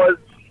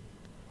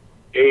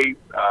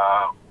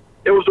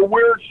a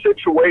weird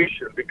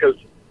situation because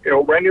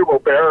Rene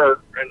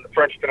Robert and the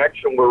French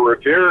Connection were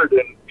revered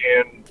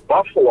in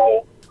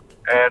Buffalo,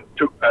 and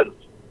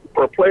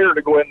for a player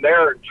to go in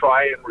there and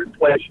try and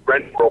replace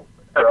Rene Robert,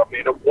 I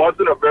mean, it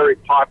wasn't a very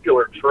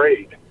popular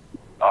trade.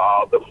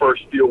 The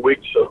first few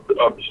weeks of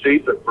the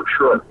season, for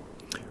sure.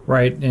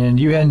 Right, and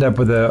you end up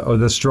with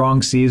a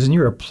strong season.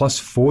 You were a plus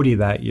 40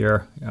 that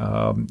year,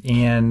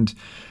 and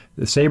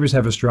the Sabres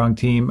have a strong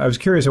team. I was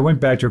curious. I went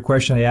back to a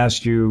question I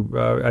asked you.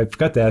 I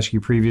forgot to ask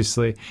you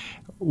previously.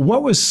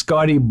 What was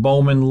Scotty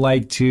Bowman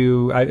like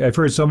to? I've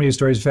heard so many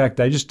stories. In fact,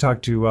 I just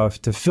talked to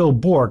Phil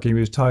Bork, and he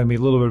was telling me a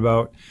little bit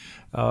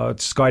about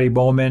Scotty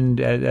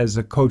Bowman as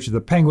a coach of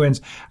the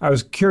Penguins. I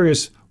was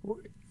curious.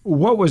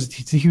 What was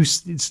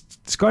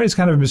Scotty's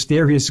kind of a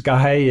mysterious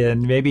guy,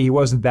 and maybe he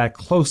wasn't that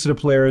close to the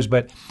players,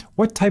 but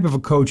what type of a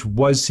coach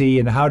was he,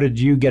 and how did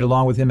you get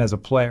along with him as a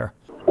player?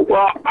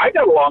 Well, I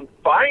got along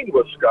fine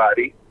with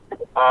Scotty,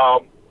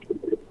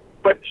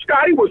 but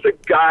Scotty was a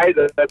guy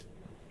that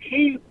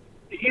he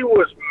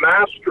was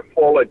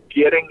masterful at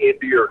getting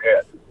into your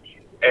head,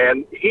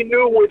 and he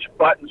knew which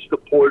buttons to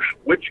push,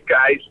 which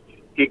guys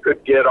he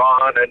could get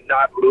on and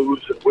not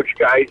lose, and which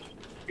guys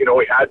he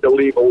had to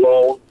leave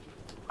alone.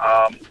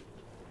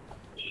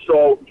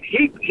 So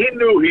he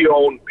knew he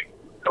owned me.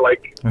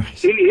 Like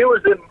he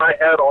was in my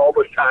head all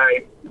the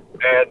time,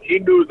 and he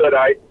knew that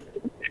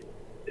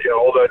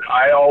that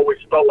I always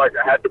felt like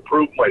I had to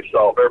prove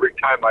myself every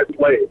time I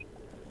played.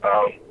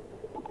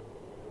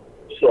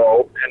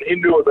 And he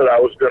knew that I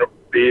was going to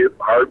be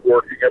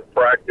hardworking at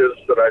practice,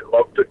 that I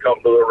loved to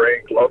come to the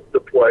rink, loved to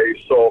play.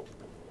 So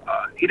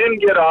he didn't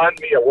get on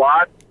me a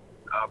lot,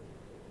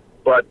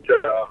 but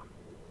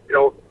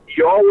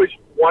you always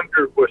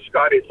wondered with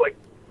Scotty, it's like,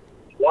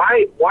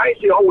 why is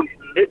he always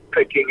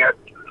nitpicking at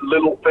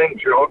little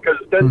things, because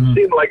it doesn't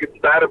seem like it's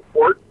that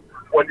important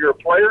when you're a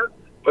player.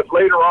 But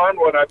later on,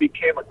 when I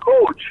became a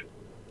coach,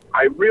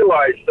 I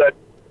realized that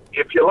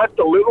if you let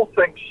the little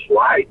things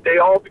slide, they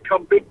all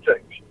become big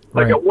things.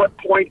 Like, at what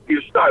point do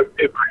you start?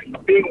 If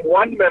being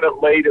 1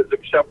 minute late is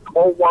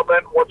acceptable, well,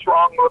 then what's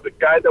wrong with the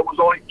guy that was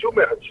only 2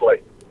 minutes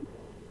late?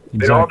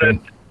 Exactly.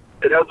 And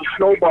it has a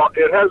snowball.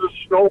 It has a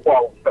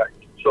snowball effect.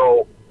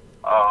 So,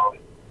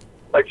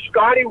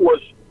 Scotty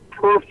was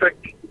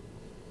perfect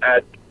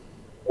at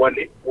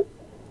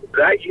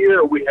that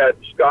year we had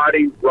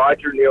Scotty,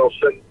 Roger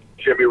Nielsen,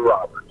 Jimmy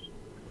Roberts.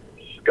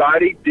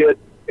 Scotty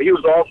he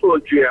was also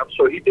a GM,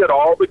 so he did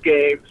all the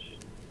games,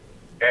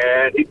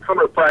 and he'd come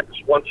to practice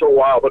once in a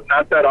while, but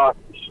not that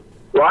often.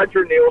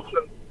 Roger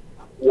Nielsen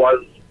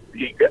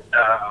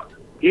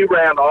he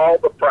ran all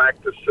the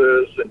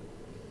practices, and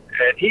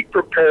he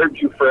prepared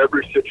you for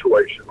every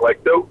situation.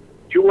 Like,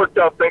 you worked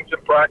out things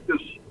in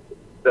practice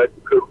that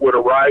would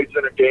arise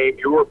in a game,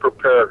 you were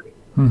prepared.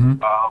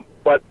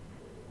 But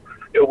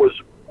it was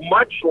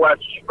much less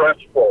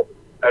stressful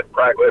at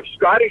practice. If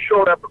Scotty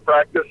showed up at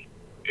practice,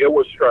 it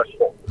was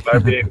stressful. I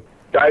mean,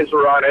 guys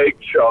were on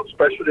eggshells,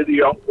 especially the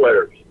young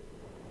players,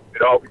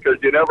 because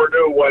you never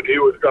knew when he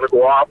was going to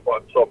go off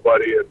on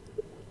somebody. And,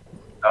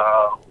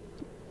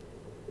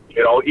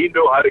 he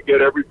knew how to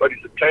get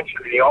everybody's attention,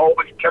 and he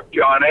always kept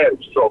you on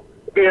edge. So,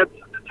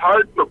 it's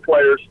hard for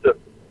players to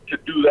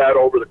do that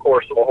over the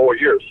course of a whole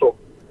year. So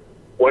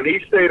when he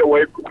stayed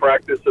away from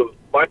practice, it was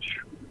much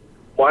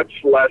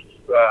less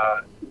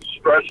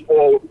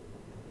stressful.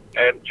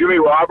 And Jimmy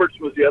Roberts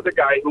was the other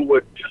guy who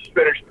would just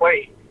finish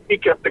playing. He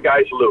kept the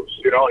guys loose.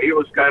 You know, he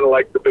was kind of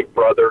like the big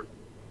brother.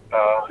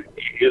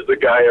 He is the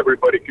guy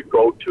everybody could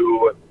go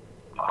to, and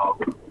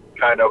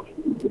kind of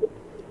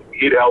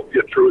he'd help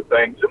you through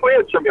things. And we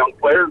had some young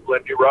players,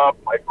 Lindy Rupp,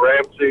 Mike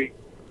Ramsey,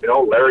 you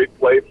know, Larry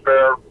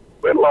Playfair.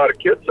 We had a lot of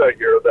kids out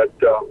here that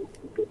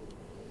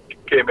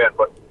came in,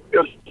 but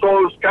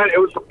it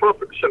was a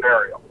perfect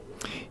scenario.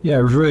 Yeah,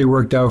 it really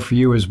worked out for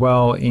you as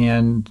well,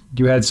 and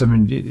you had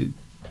some,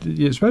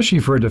 especially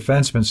for a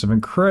defenseman, some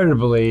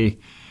incredibly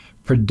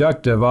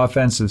productive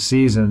offensive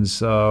seasons.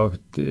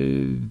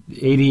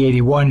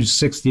 80-81,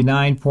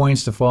 69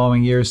 points. The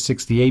following year,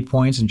 68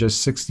 points in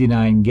just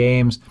 69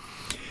 games.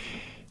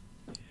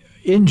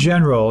 In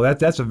general,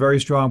 that's a very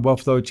strong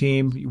Buffalo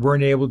team. You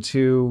weren't able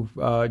to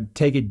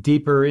take it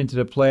deeper into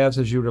the playoffs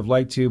as you would have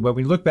liked to. But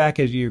when you look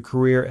back at your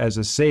career as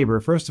a Sabre,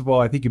 first of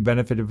all, I think you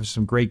benefited from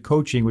some great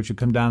coaching, which would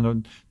come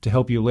down to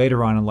help you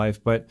later on in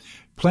life. But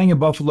playing in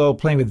Buffalo,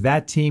 playing with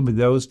that team, with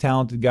those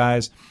talented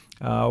guys,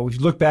 if you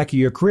look back at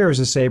your career as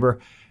a Sabre,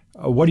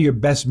 what are your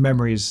best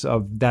memories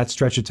of that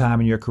stretch of time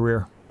in your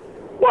career?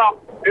 Well,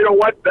 you know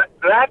what?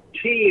 That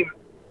team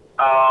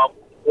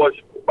was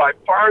by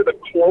far the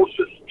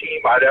closest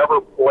team I'd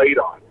ever played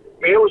on. I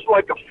mean, it was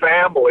like a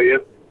family,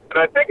 and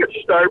I think it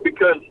started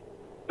because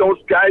those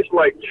guys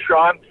like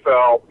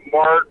Schoenfeld,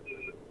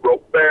 Martin,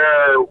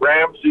 Robert,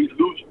 Ramsey,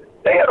 Luce,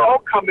 they had all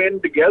come in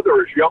together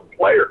as young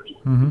players.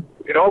 Mm-hmm.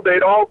 You know,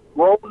 they'd all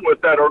grown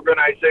with that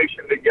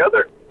organization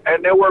together,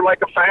 and they were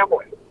like a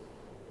family.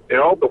 You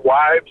know, the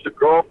wives, the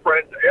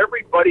girlfriends,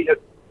 everybody had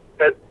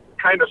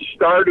kind of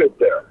started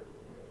there,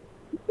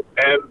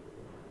 and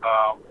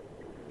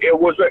it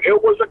was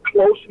a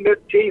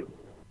close-knit team.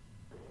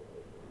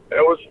 It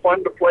was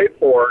fun to play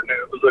for, and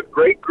it was a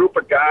great group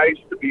of guys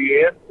to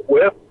be in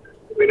with.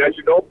 I mean, as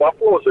you know,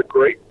 Buffalo is a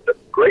great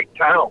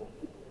town.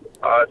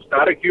 It's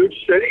not a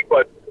huge city,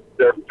 but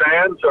their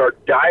fans are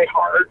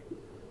diehard.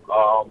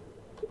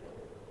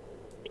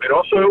 You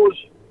know, so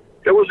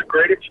it was a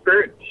great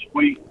experience.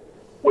 We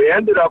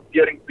ended up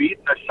getting beat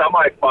in the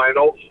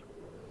semifinals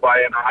by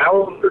an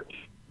Islander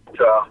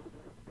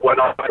went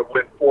on to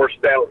win 4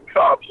 Stanley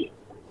Cups.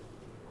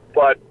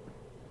 But,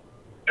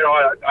 you know,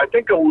 I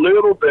think a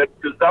little bit,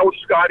 because that was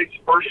Scotty's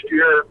first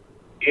year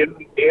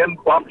in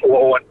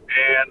Buffalo,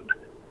 and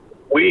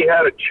we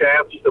had a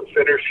chance to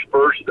finish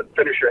first and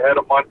finish ahead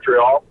of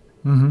Montreal.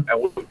 Mm-hmm.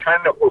 And we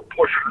kind of were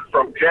pushing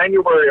from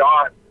January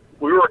on.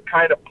 We were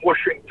kind of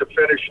pushing to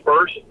finish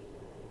first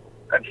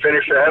and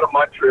finish ahead of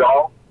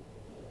Montreal.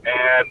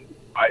 And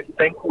I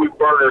think we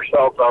burned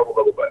ourselves out a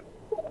little bit.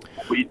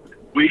 We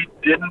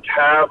didn't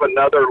have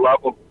another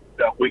level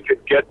that we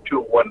could get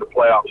to when the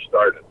playoffs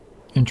started.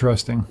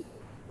 Interesting.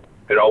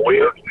 You know,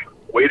 we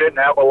didn't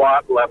have a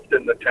lot left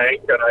in the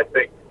tank, and I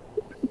think,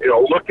 you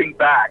know, looking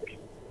back, you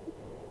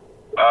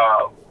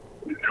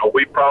know,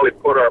 we probably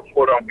put our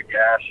foot on the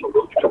gas a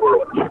little too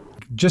early.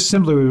 Just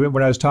simply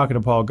when I was talking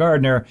to Paul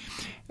Gardner,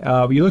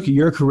 you look at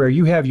your career,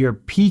 you have your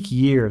peak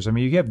years. I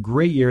mean, you have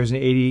great years in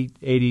 80,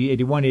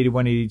 81,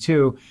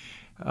 82.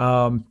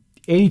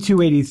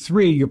 82,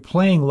 83, you're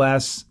playing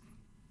less.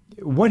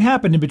 What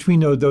happened in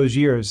between those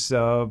years?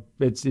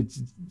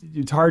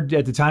 It's hard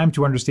at the time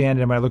to understand,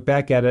 and when I look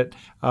back at it,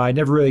 I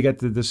never really got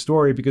to the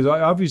story because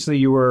obviously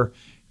you're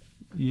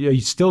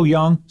still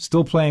young,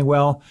 still playing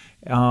well.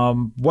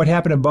 What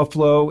happened in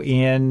Buffalo,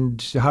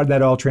 and how did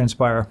that all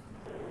transpire?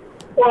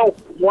 Well,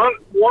 one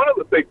of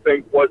the big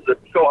things was that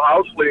Phil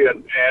Housley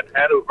and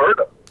Hannu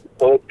Verta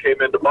both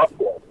came into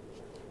Buffalo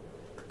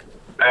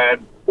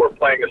and were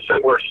playing a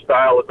similar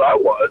style as I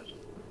was,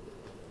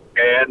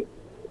 and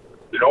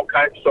you know,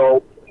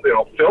 so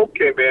Phil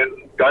came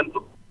in guns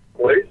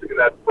blazing in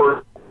that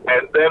first,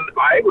 and then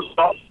I was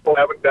also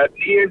having that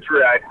knee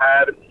injury I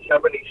had in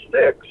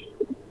 '76.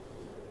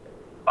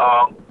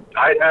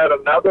 I had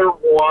another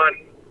one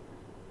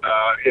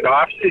in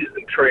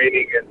off-season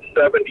training in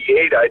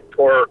 '78. I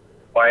tore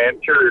my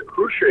anterior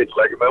cruciate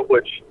ligament,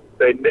 which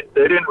they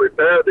didn't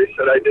repair. They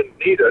said I didn't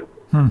need it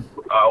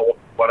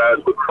when I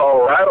was with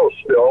Colorado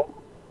still,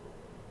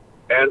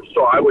 and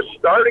so I was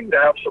starting to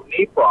have some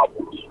knee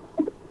problems.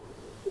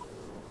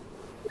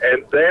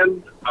 And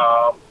then,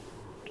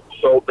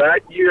 so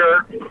that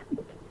year,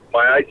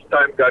 my ice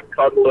time got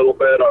cut a little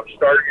bit. I was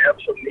starting to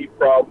have some knee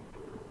problems.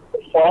 The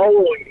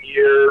following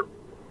year,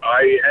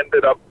 I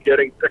ended up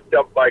getting picked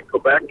up by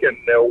Quebec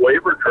in the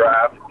waiver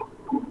draft.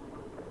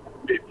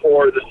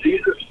 Before the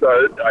season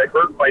started, I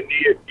hurt my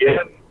knee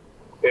again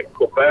in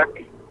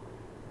Quebec.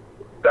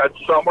 That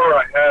summer,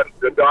 I had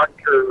the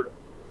doctor,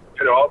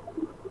 you know,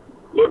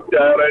 looked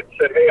at it and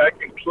said, hey, I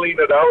can clean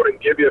it out and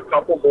give you a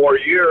couple more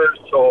years.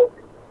 So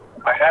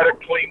I had it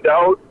cleaned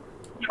out,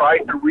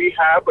 tried to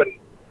rehab, and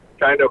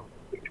kind of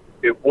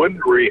it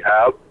wouldn't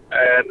rehab,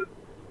 and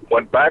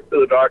went back to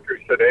the doctor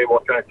and said, hey,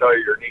 what can I tell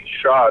you? Your knee's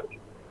shot.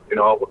 You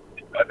know,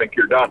 I think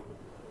you're done.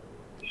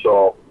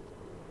 So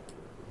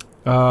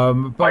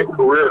my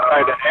career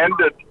kind of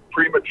ended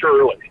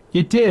prematurely.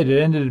 It did. It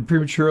ended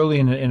prematurely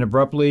and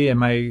abruptly.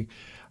 And I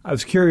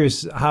was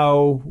curious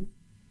how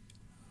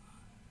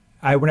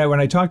when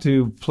I talk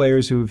to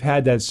players who've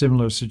had that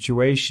similar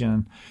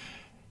situation,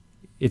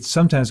 it's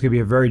sometimes going to be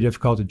a very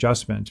difficult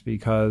adjustment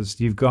because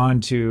you've gone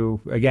to,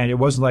 again, it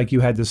wasn't like you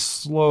had this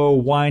slow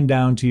wind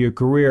down to your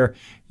career.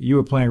 You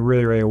were playing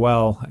really, really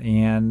well,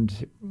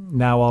 and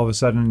now all of a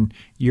sudden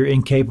you're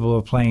incapable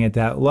of playing at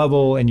that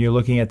level and you're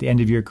looking at the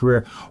end of your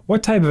career.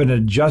 What type of an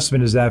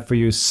adjustment is that for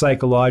you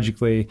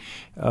psychologically,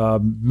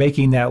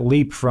 making that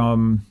leap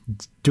from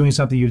doing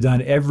something you've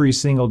done every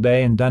single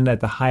day and done at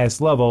the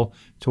highest level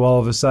to all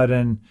of a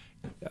sudden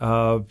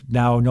now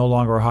no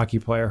longer a hockey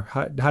player?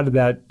 How did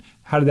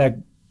that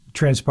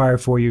transpire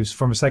for you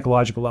from a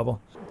psychological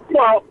level?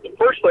 Well, the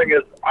first thing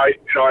is I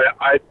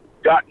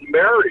got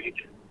married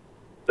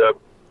the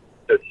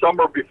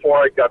summer before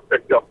I got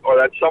picked up, or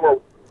that summer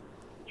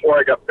before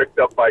I got picked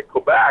up by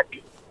Quebec,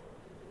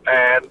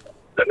 and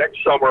the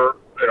next summer,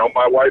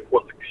 my wife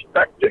was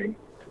expecting,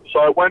 so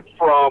I went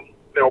from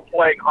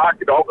playing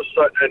hockey to all of a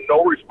sudden and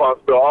no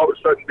responsibility, all of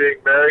a sudden being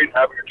married,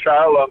 having a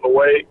child on the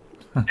way,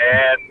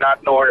 and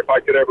not knowing if I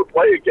could ever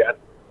play again.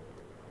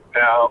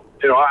 Now,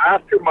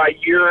 after my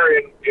year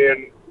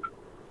in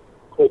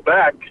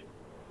Quebec,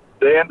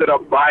 they ended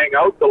up buying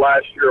out the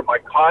last year of my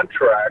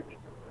contract.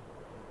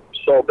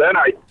 So then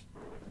I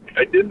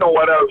didn't know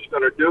what I was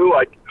going to do.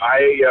 I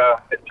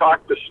had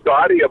talked to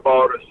Scotty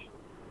about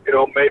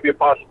maybe a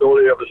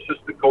possibility of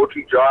assistant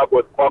coaching job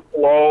with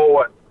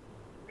Buffalo, and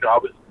I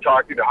was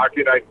talking to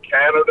Hockey Night in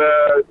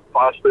Canada,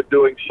 possibly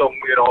doing some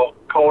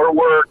color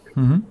work.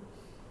 Mm-hmm.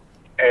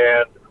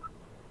 And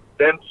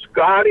then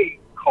Scotty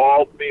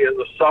called me in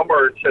the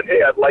summer and said,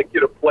 "Hey, I'd like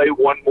you to play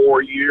one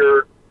more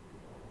year.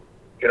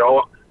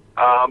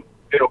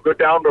 Go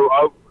down to.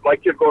 I'd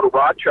like you to go to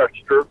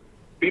Rochester,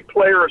 be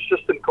player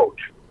assistant coach,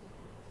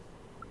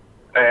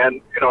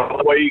 and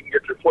the way you can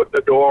get your foot in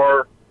the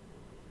door.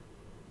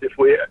 If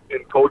we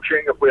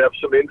have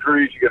some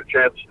injuries, you get a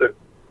chance to,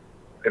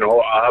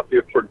 I'll have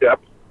you for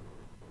depth."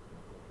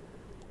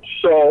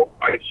 So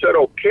I said,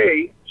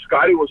 okay.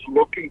 Scotty was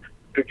looking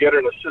to get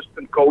an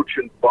assistant coach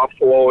in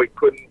Buffalo. He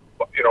couldn't,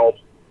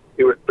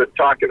 he was been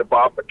talking to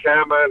Bob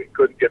McCammon. He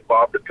couldn't get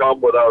Bob to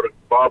come without it.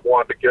 Bob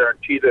wanted to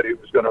guarantee that he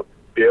was going to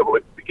be able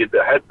to get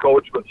the head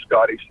coach when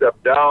Scotty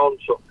stepped down.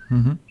 So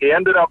he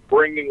ended up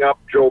bringing up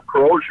Joe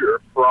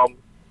Crozier from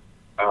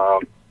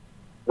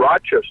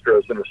Rochester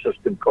as an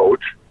assistant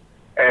coach,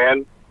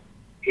 and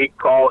he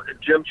called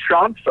Jim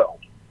Schoenfeld,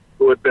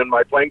 who had been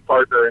my playing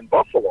partner in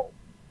Buffalo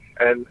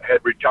and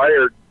had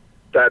retired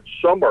that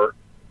summer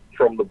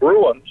from the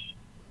Bruins,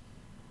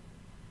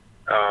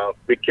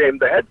 became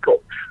the head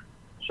coach.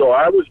 So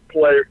I was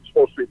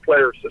supposed to be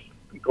player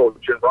assistant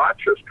coach in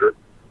Rochester,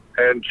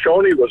 and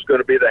Shoney was going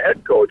to be the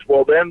head coach.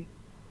 Well, then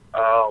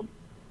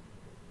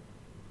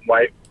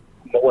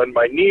when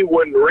my knee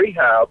wouldn't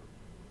rehab,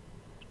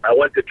 I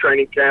went to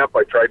training camp.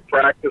 I tried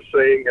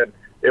practicing, and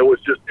it would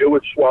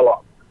swell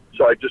up.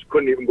 So I just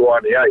couldn't even go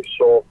on the ice.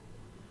 So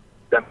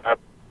then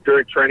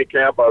during training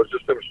camp, I was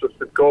just an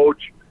assistant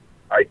coach.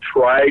 I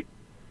tried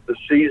the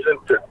season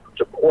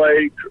to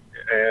play,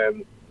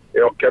 and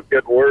kept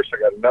getting worse. I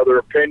got another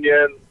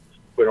opinion,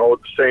 the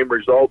same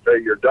result.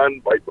 Hey, you're done,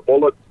 bite the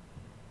bullet.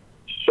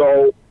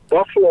 So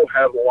Buffalo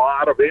had a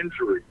lot of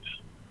injuries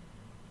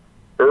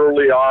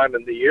early on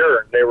in the year,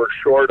 and they were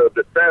short of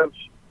defense.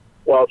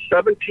 Well,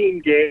 17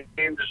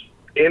 games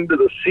into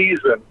the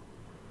season,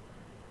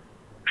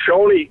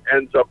 Shoney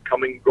ends up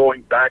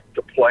going back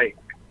to playing.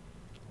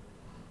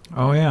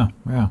 Oh, yeah.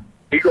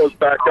 He goes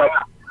back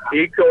up.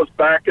 He goes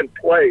back and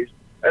plays.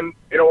 And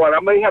you know what? I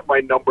may have my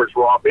numbers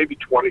wrong, maybe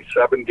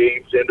 27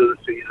 games into the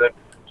season,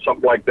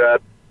 something like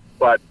that.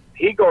 But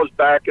he goes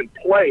back and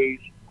plays,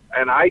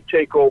 and I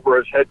take over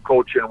as head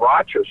coach in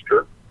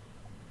Rochester.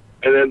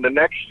 And then the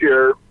next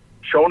year,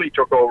 Shoney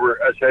took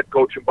over as head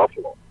coach in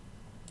Buffalo.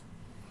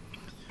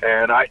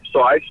 And I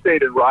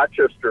stayed in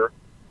Rochester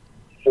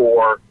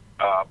for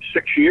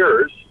 6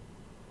 years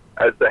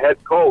as the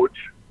head coach.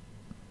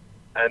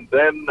 And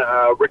then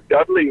Rick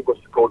Dudley was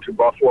the coach in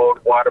Buffalo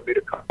and wanted me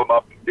to come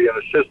up and be an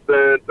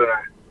assistant. And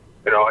I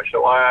said,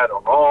 well, I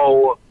don't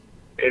know.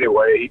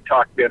 Anyway, he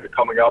talked me into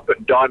coming up,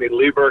 and Donnie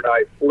Lieber and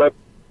I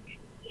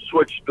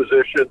switched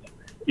positions.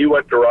 He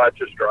went to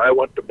Rochester. I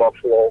went to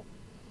Buffalo,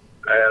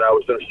 and I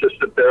was an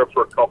assistant there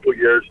for a couple of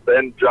years.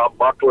 Then John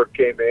Buckler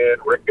came in.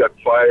 Rick got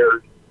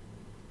fired.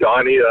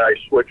 Donnie and I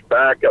switched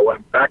back. I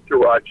went back to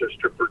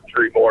Rochester for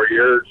 3 more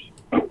years.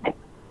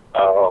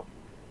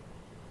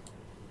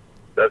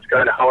 That's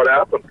kind of how it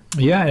happened.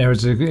 Yeah, it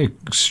was an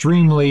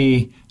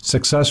extremely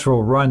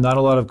successful run. Not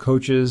a lot of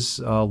coaches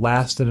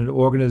last in an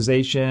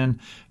organization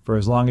for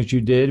as long as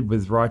you did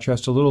with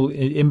Rochester. A little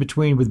in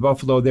between with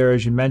Buffalo there,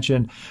 as you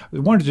mentioned. I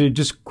wanted to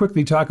just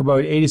quickly talk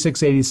about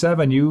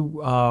 86-87.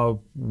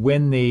 You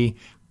win the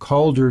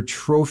Calder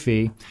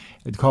Trophy,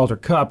 the Calder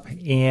Cup,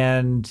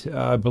 and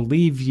I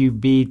believe you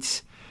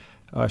beat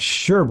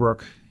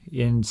Sherbrooke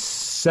in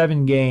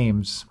 7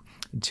 games.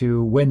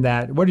 to win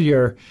that. What are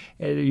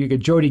you got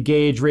Jody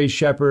Gage, Ray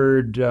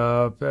Shepherd,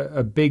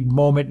 a big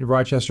moment in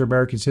Rochester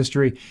Americans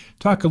history.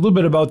 Talk a little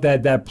bit about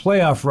that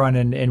playoff run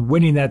and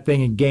winning that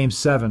thing in Game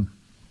 7.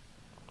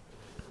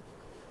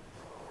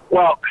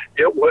 Well,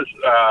 it was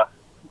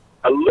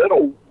a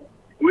little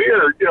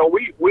weird.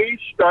 We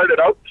started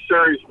out the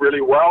series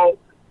really well,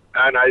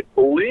 and I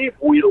believe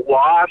we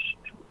lost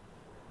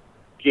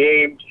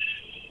Game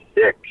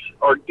 6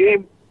 or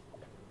Game.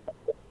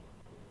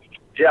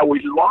 Yeah,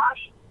 we lost.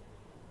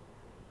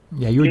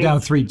 Yeah, you were down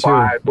 3-2.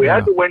 5. We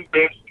had to win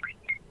Game 3.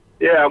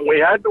 Yeah, and we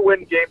had to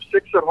win Game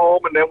 6 at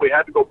home, and then we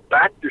had to go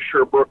back to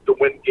Sherbrooke to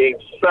win Game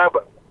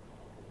 7.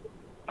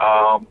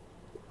 And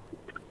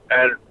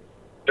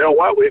you know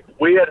what?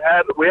 We had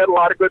a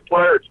lot of good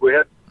players. We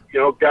had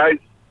guys,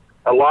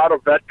 a lot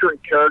of veteran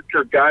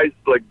character guys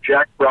like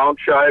Jack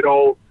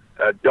Brownscheidt,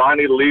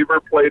 Donnie Lever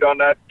played on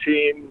that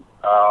team.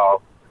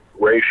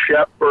 Ray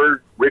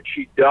Shepherd,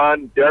 Richie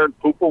Dunn, Darren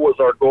Poopa was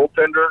our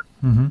goaltender.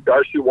 Mm-hmm.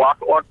 Darcy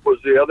Wakaluk was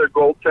the other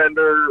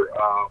goaltender.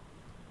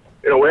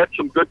 We had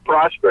some good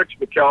prospects: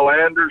 Mikkel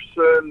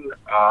Anderson,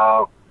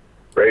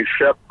 Ray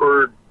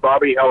Shepherd,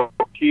 Bobby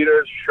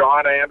Halkitas,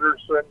 Sean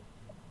Anderson.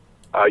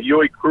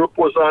 Huey Krupp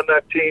was on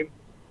that team.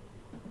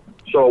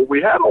 So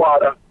we had a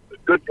lot of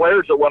good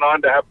players that went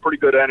on to have pretty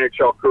good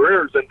NHL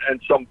careers,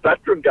 and some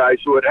veteran guys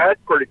who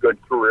had pretty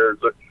good careers,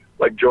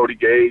 like Jody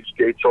Gage,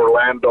 Gates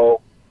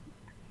Orlando.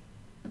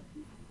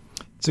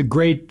 It's a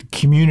great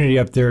community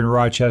up there in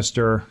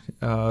Rochester.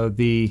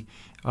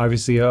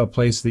 Obviously a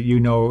place that you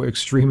know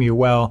extremely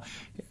well.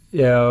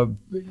 So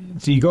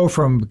you go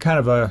from kind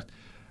of a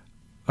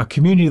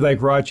community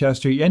like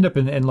Rochester, you end up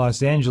in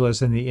Los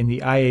Angeles in the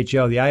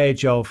IHL. The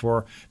IHL,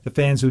 for the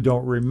fans who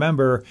don't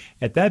remember,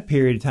 at that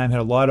period of time had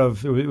a lot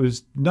of, it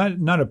was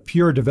not a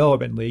pure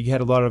development league. You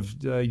had a lot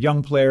of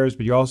young players,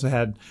 but you also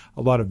had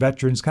a lot of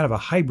veterans, kind of a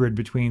hybrid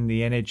between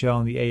the NHL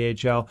and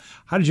the AHL.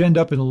 How did you end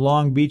up in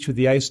Long Beach with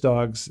the Ice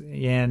Dogs,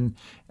 and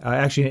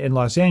actually in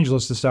Los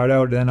Angeles to start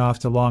out, and then off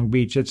to Long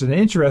Beach? It's an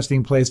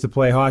interesting place to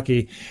play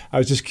hockey. I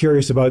was just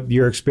curious about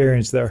your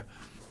experience there.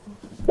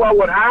 Well,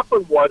 what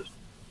happened was,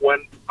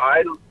 when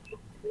I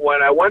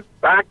went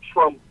back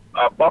from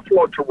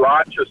Buffalo to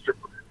Rochester,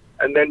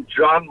 and then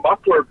John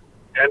Muckler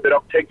ended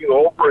up taking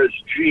over as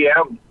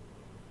GM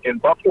in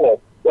Buffalo.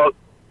 Well,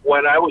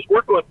 when I was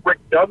working with Rick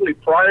Dudley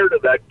prior to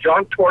that,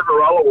 John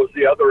Tortorella was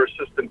the other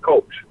assistant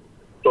coach.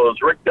 So it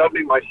was Rick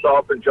Dudley,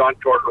 myself, and John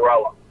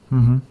Tortorella.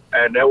 Mm-hmm.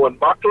 And then when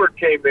Muckler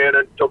came in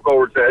and took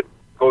over as head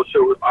coach,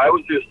 I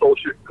was the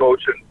associate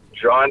coach, and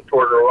John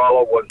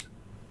Tortorella was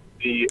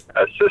the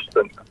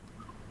assistant.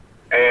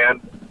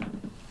 And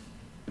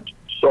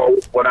so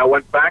when I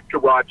went back to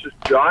Rochester,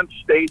 John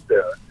stayed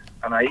there,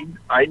 and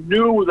I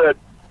knew that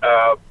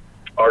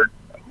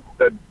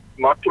that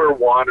Muckler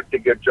wanted to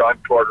get John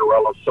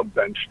Tortorella some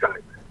bench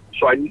time.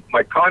 So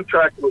my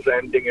contract was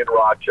ending in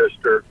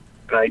Rochester,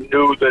 and I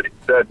knew that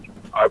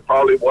I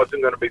probably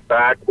wasn't going to be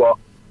back. Well,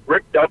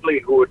 Rick Dudley,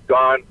 who had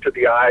gone to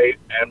the I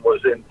and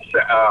was in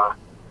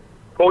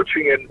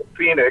coaching in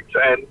Phoenix,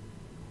 and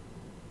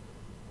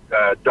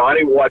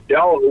Donnie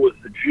Waddell, who was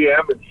the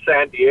GM in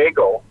San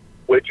Diego,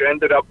 which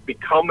ended up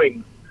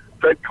becoming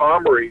Fred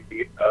Comrie,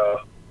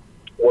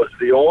 was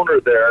the owner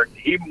there.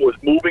 He was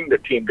moving the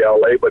team to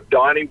LA, but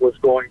Donnie was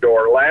going to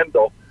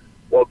Orlando.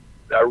 Well,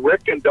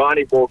 Rick and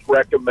Donnie both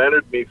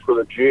recommended me for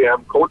the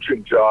GM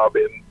coaching job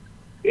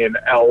in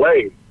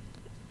LA.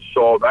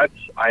 So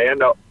I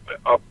ended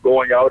up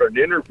going out and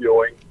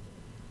interviewing,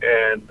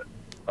 and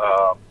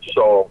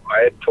so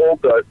I had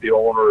told the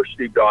owner,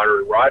 Steve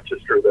Donner in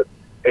Rochester, that,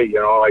 hey,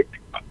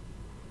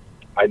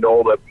 I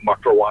know that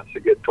Muckler wants to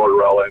get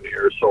Tortorella in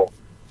here, so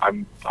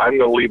I'm going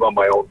to leave on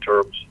my own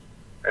terms,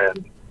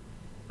 and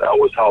that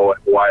was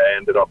why I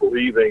ended up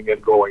leaving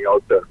and going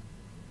out there.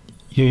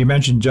 You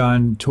mentioned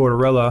John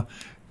Tortorella.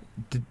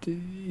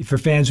 For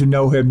fans who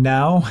know him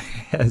now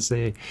as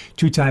a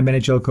two-time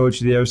NHL coach,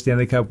 the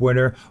Stanley Cup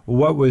winner,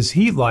 what was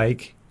he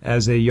like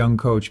as a young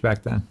coach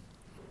back then?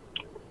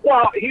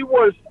 Well, he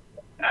was.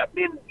 I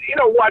mean, you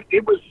know what?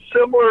 It was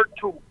similar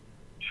to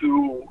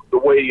the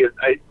way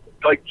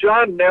like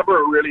John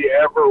never really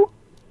ever.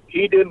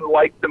 He didn't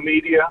like the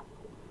media.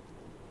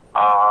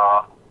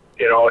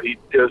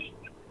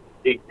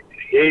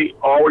 He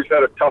always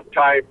had a tough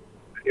time.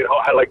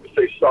 I like to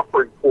say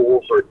suffering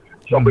fools or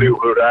somebody who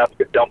would ask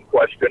a dumb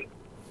question.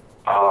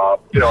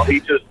 He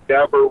just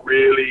never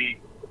really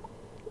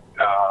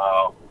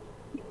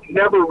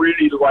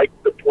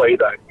liked to play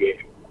that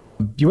game.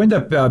 You end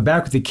up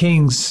back with the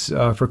Kings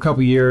for a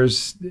couple of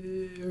years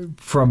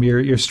from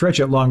your stretch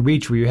at Long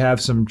Beach, where you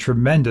have some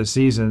tremendous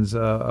seasons,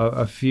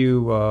 a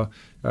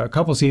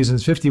couple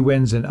seasons, 50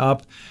 wins and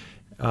up,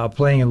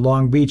 playing in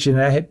Long Beach.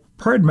 And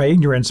pardon my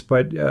ignorance,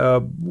 but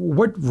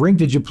what rink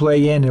did you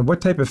play in, and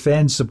what type of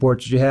fan support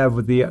did you have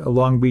with the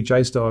Long Beach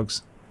Ice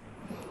Dogs?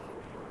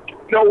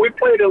 No, we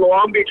played in the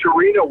Long Beach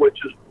Arena, which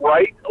is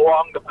right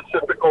along the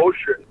Pacific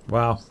Ocean.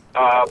 Wow.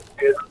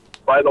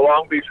 By the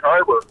Long Beach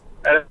Harbor.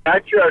 And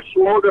actually, our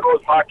slogan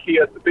was "Hockey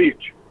at the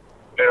Beach."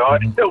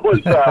 It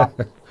was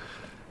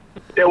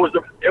it was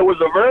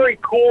a very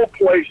cool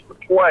place to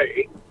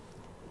play.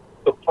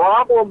 The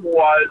problem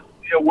was,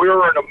 we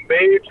were in a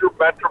major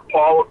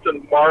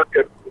metropolitan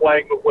market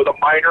playing with a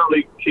minor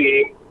league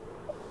team.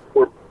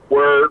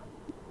 We're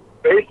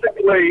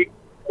basically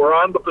we're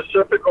on the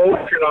Pacific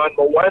Ocean on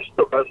the west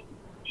of us,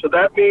 so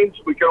that means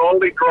we can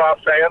only draw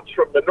fans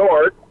from the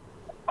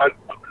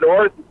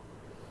north,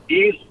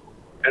 east,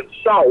 and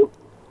south.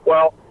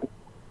 Well,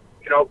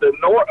 the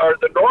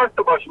north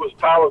of us was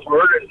Palos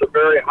Verdes, a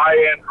very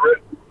high-end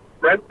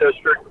rent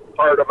district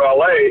part of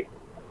LA,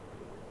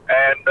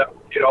 and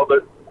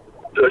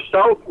the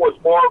south was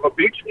more of a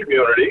beach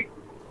community.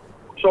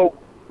 So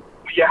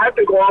you had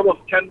to go almost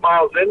 10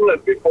 miles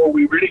inland before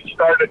we really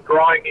started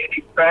drawing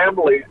any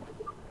families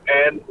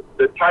and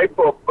the type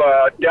of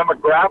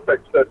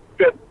demographics that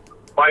fit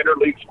minor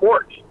league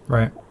sports.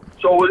 Right.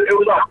 So it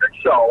was a hard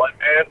sell,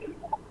 and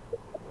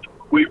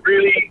we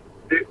really,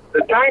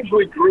 the times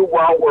we drew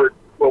well were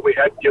when we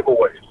had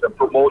giveaways and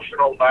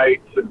promotional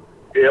nights and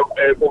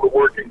able to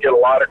work and get a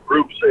lot of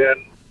groups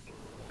in.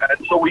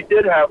 And so we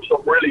did have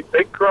some really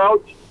big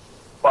crowds,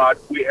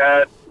 but we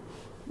had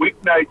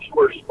weeknights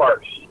were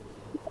sparse.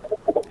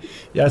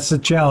 Yeah, it's a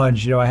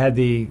challenge. I had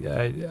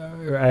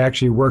I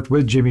actually worked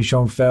with Jimmy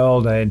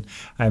Schoenfeld, and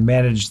I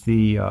managed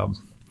the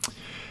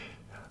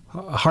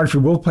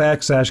Hartford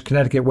Wolfpack /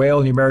 Connecticut Whale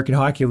in the American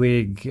Hockey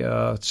League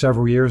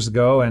several years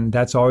ago, and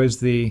that's always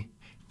the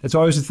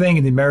thing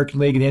in the American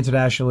League and the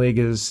International League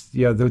is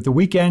the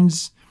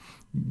weekends.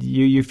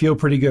 You feel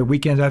pretty good.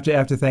 Weekends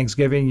after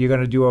Thanksgiving, you're going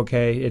to do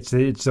okay. It's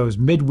those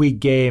midweek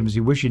games.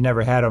 You wish you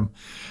never had them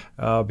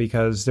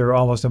because they're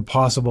almost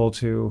impossible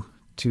to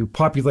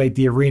populate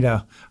the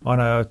arena on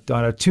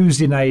a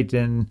Tuesday night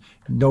in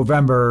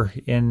November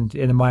in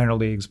the minor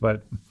leagues.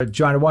 But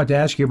John, I wanted to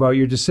ask you about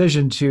your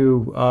decision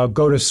to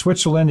go to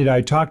Switzerland. And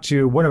I talked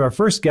to one of our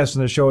first guests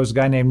on the show, is a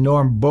guy named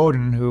Norm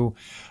Bowden, who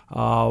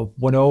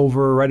went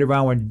over right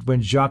around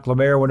when Jacques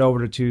Lemaire went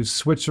over to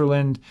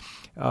Switzerland.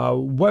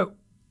 What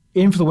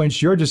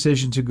influenced your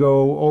decision to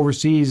go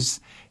overseas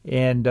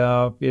and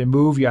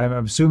move?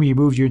 I'm assuming you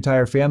moved your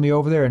entire family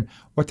over there. And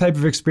what type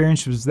of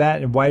experience was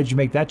that, and why did you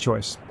make that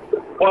choice?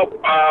 Well,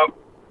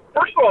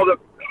 first of all,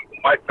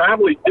 my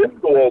family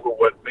didn't go over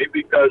with me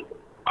because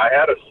I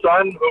had a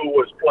son who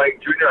was playing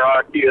junior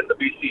hockey in the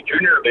BC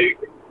Junior League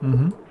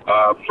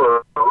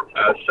for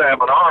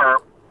Salmon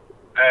Arm,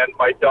 and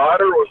my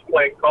daughter was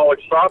playing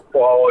college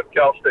softball at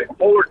Cal State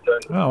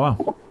Fullerton. Oh,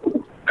 wow.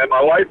 And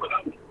my wife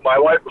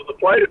was a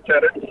flight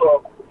attendant,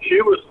 so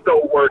she was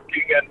still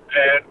working.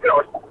 And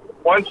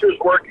one, she was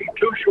working.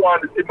 Two, she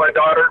wanted to see my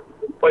daughter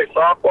play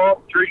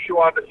softball. Three, she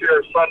wanted to see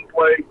her son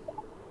play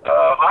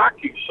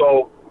hockey.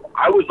 So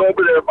I was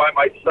over there by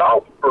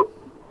myself for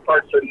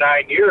parts of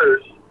 7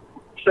 years.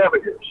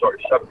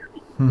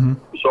 Mm-hmm.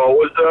 So it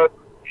was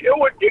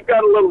it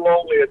got a little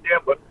lonely at the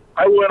end, but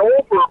I went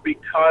over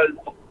because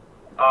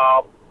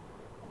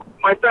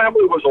my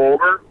family was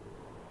older,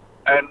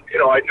 and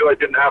I knew I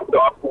didn't have to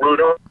uproot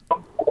them.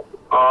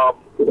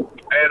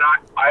 And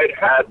I'd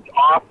had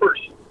offers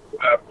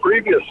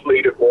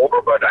previously to go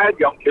over, but I had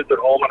young kids at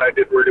home, and I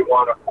didn't really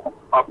want to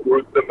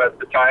uproot them at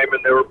the time,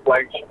 and they were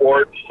playing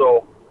sports.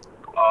 So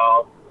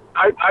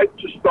I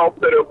just felt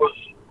that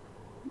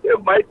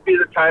it might be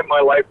the time in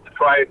my life to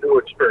try a new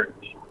experience.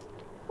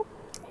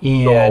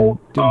 And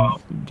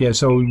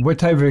so what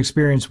type of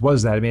experience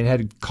was that? I mean, it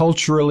had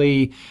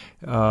culturally,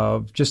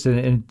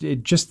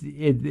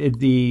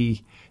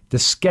 the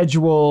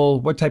schedule,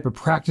 what type of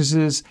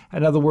practices?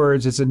 In other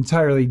words, it's an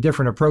entirely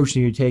different approach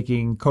than you're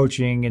taking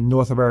coaching in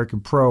North American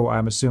Pro,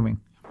 I'm assuming.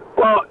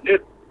 Well,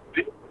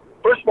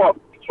 first of all,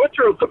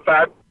 Switzerland's a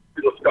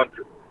fabulous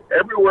country.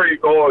 Everywhere you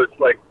go, it's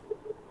like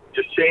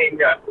just seeing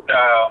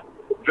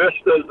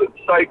vistas and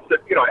sites that,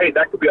 hey,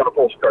 that could be on a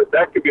postcard.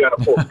 That could be on a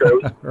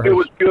postcard. Right. It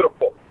was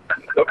beautiful.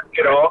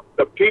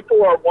 The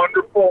people are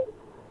wonderful.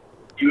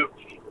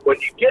 When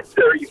you get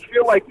there, you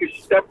feel like you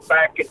step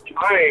back in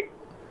time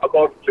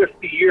about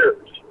 50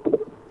 years.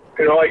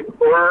 Like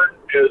Bern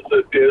is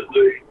a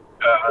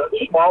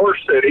smaller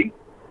city.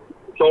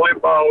 It's only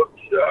about,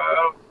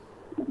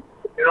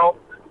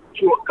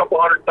 to a couple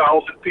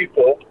 100,000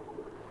 people.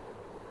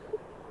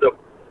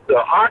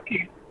 The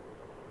hockey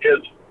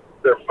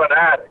they're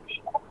fanatics.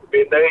 I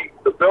mean,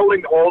 the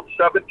building holds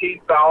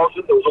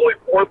 17,000. There's only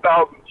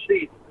 4,000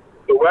 seats.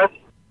 The rest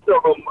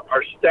of them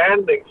are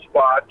standing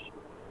spots,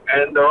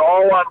 and they're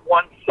all on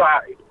one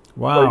side.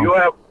 Wow. So you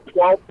have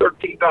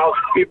 13,000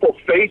 people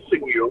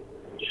facing you,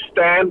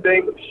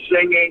 standing,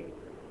 singing,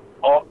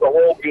 off the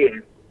whole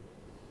game.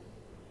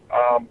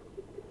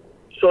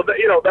 So the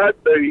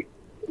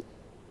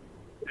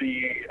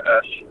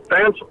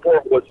fan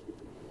support was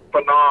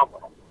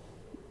phenomenal.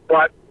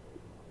 But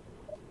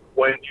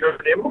when you're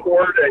an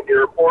import and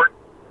you're import,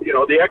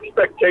 the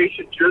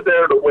expectations, you're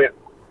there to win.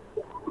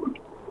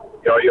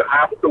 You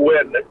have to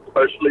win,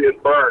 especially in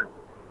Bern.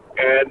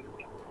 And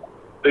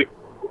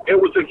it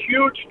was a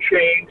huge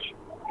change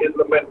in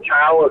the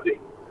mentality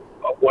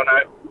of when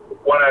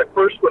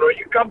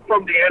you come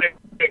from the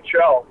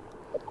NHL,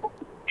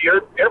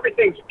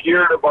 everything's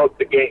geared about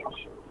the games.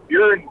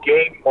 you're in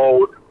game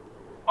mode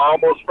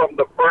almost from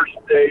the first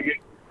day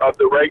of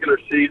the regular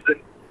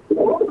season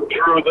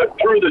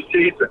through the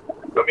season.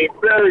 I mean,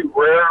 very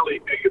rarely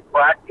do you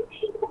practice.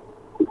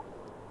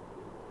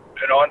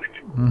 You know,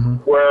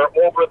 where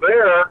over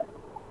there,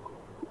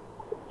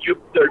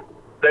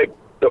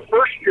 the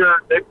first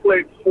year they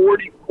played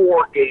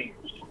 44 games.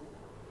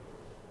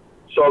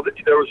 So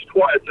there was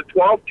it's a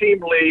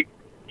 12-team league.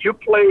 You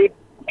played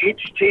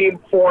each team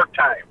 4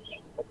 times,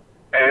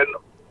 and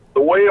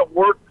the way it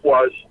worked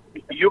was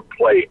you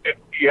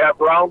have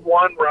round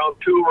 1, round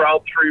 2,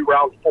 round 3,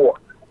 round 4.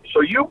 So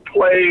you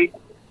play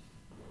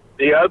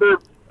the other.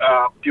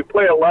 You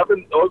play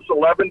 11. Those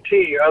 11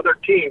 other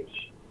teams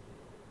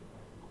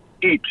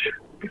each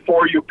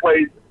before you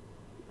play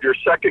your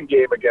second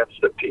game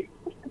against the team.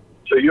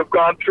 So you've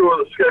gone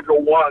through the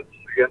schedule once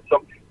against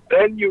them.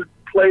 Then you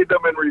play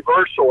them in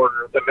reverse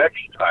order the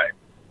next time.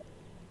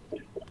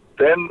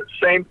 Then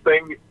same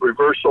thing,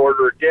 reverse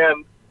order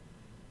again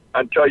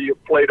until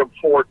you've played them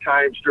 4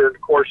 times during the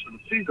course of the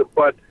season.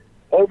 But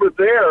over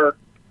there,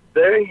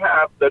 they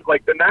have that,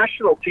 like the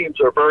national teams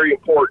are very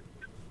important.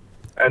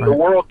 And the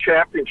World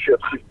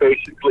Championships is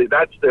basically,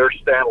 that's their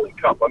Stanley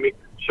Cup. I mean,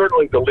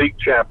 certainly the League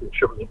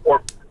Championship is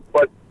important,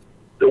 but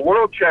the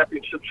World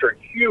Championships are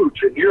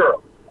huge in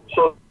Europe.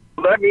 So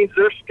that means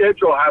their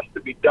schedule has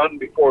to be done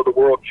before the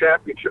World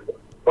Championship.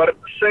 But at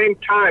the same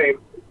time,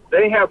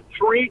 they have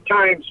 3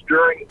 times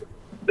during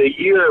the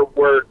year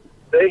where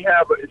they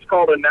have, it's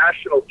called a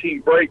national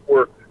team break,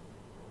 where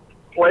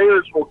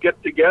players will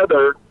get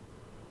together.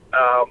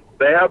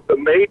 They have the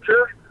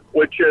major,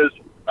 which is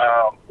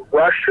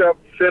Russia,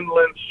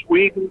 Finland,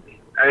 Sweden,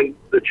 and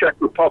the Czech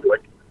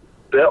Republic.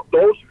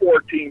 Those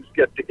 4 teams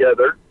get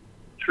together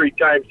 3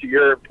 times a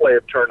year and play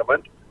a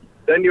tournament.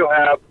 Then you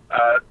have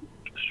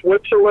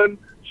Switzerland,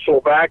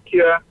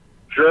 Slovakia,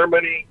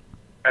 Germany,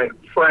 and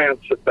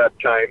France at that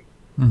time,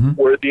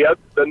 where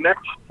the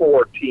next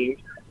 4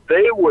 teams,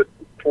 they would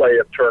play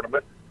a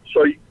tournament.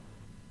 So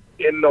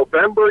in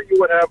November, you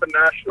would have a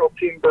national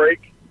team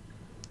break.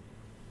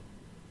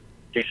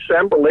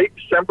 Late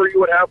December, you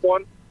would have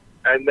one.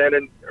 And then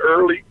in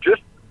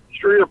just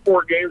 3 or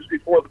 4 games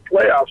before the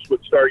playoffs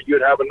would start,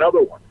 you'd have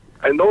another one.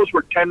 And those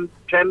were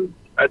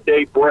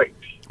 10-a-day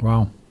breaks.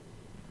 Wow.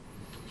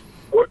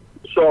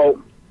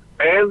 So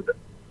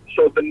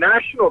the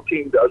national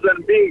team does.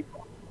 And being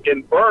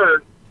in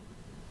Bern,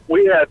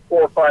 we had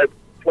 4 or 5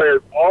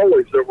 players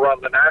always that were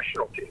on the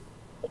national team.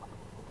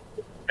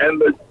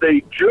 And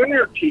the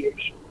junior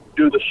teams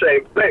do the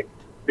same thing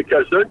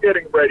because they're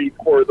getting ready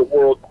for the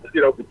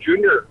the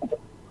junior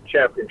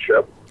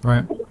championship.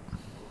 Right.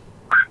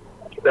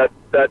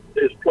 That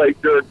is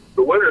played during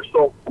the winter.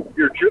 So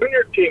your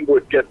junior team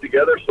would get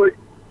together. So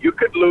you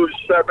could lose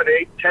 7,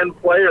 8, 10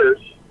 players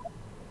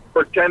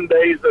for 10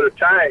 days at a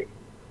time.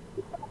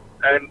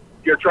 And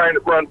you're trying to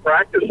run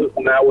practices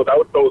now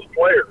without those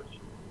players.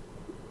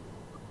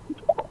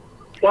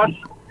 Plus,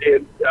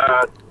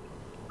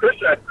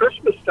 at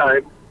Christmas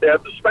time, they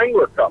have the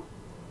Spengler Cup,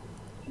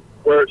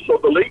 so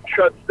the league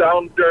shuts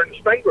down during the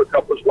Spengler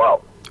Cup as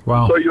well.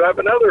 Wow. So you have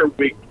another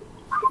week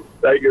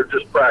that you're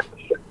just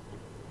practicing.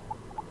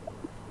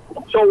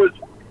 So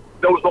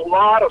there was a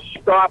lot of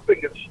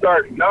stopping and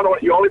starting.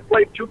 You only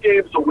played 2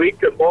 games a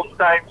week, and most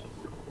times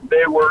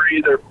they were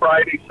either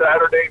Friday,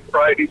 Saturday,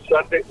 Friday,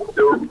 Sunday.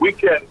 They were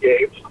weekend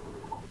games.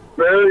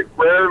 Very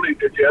rarely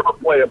did you ever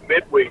play a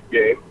midweek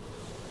game.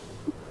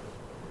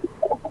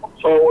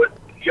 So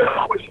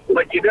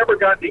you never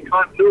got any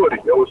continuity.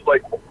 It was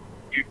like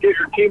you get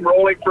your team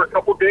rolling for a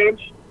couple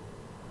games,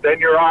 then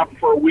you're off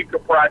for a week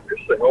of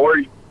practicing, or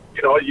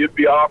you'd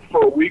be off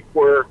for a week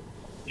where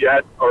you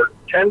had, or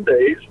 10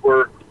 days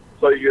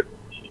so you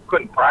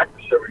couldn't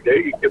practice every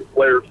day. You give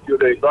players a few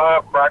days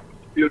off, practice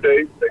a few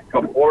days, then a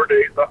couple more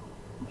days off.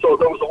 So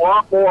there was a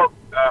lot more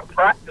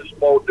practice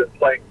mode than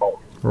playing mode.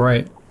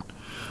 Right.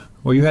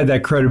 Well, you had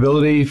that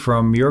credibility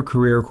from your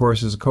career, of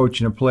course, as a coach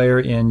and a player,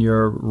 in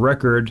your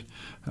record.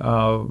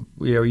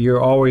 You're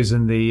always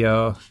in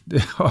the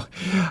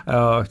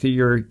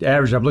your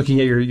average. I'm looking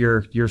at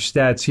your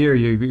stats here.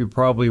 You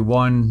probably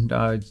won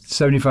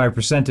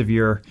 75% of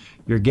your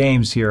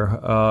games here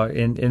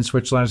in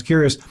Switzerland. I was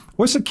curious,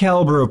 what's the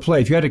caliber of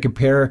play? If you had to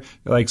compare,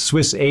 like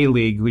Swiss A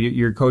League,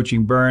 you're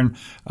coaching Bern,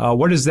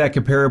 what is that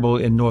comparable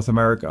in North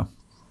America?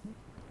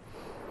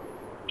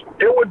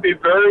 It would be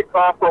very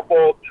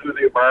comparable to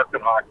the American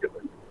Hockey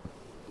League.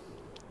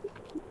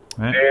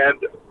 Right.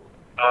 And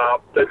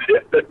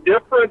the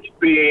difference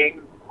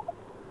being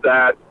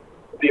that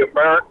the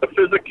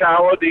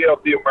physicality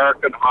of the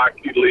American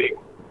Hockey League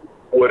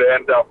would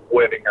end up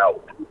winning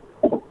out.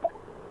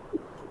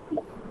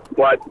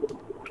 But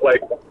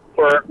like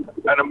for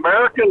an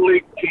American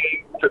League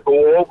team to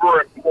go over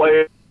and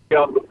play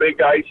on the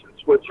big ice in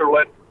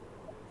Switzerland,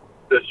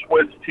 the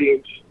Swiss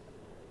teams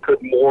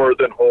could more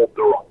than hold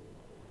their own.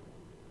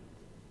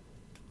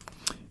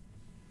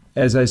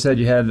 As I said,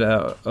 you had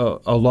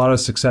a lot of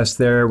success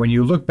there. When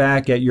you look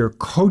back at your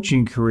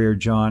coaching career,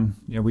 John,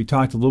 we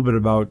talked a little bit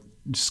about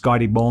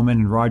Scotty Bowman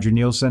and Roger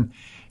Nielsen.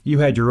 You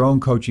had your own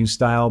coaching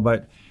style,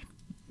 but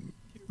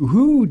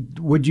who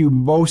would you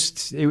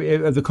most,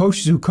 of the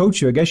coaches who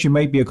coach you, I guess you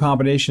might be a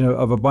combination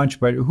of a bunch,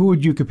 but who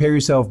would you compare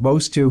yourself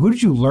most to? Who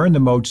did you learn the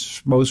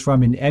most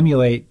from and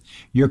emulate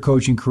your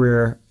coaching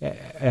career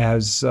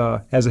as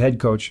a head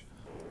coach?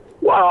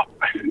 Well,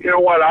 you know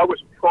what? I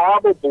was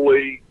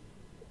probably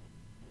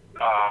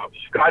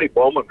Scotty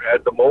Bowman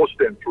had the most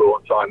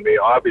influence on me,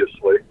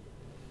 obviously,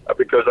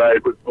 because I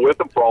was with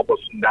him for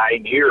almost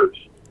 9 years.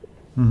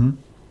 Mm-hmm.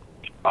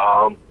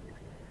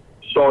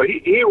 So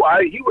he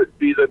would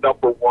be the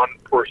number one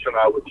person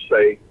I would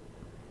say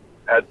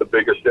had the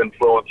biggest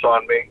influence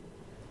on me.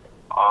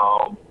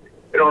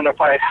 You know, and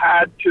if I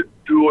had to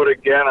do it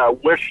again, I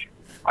wish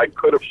I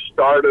could have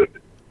started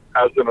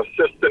as an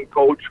assistant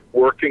coach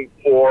working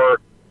for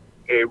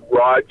a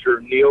Roger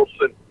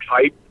Nielsen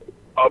type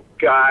of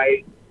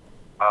guy,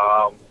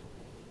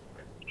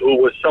 who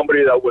was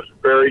somebody that was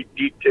very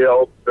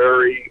detailed,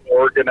 very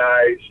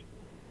organized.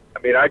 I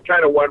mean, I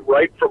kind of went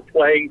right from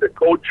playing to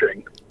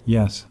coaching.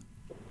 Yes.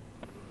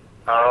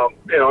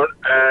 You know,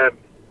 and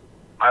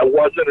I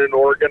wasn't an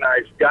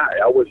organized guy.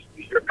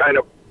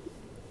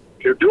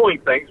 You're doing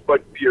things,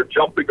 but you're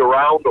jumping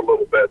around a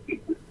little bit. And,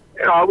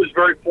 you know, I was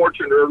very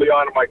fortunate early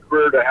on in my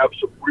career to have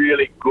some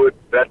really good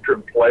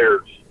veteran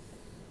players,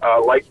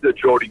 like the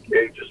Jody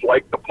Gages,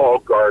 like the Paul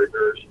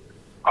Gardners.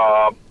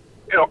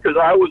 You know, because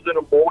I was an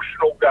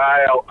emotional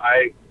guy.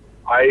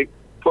 I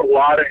put a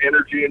lot of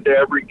energy into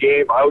every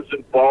game. I was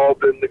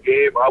involved in the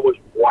game. I was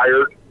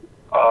wired.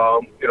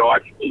 You know,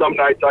 some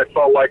nights I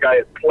felt like I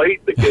had played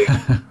the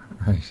game.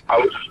 Right.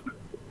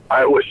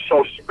 I was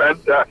so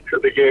spent after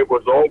the game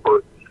was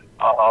over.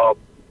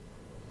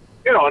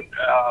 You know,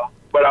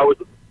 but I was,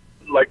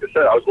 like I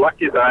said, I was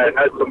lucky that I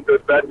had some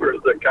good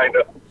veterans that kind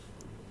of,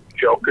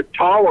 you know, could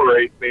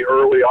tolerate me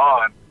early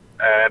on,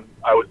 and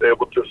I was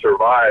able to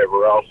survive,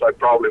 or else I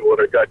probably would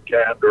have got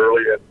canned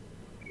early and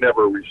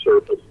never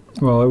resurfaced.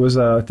 Well, it was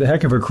a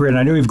heck of a career, and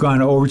I know you've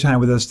gone overtime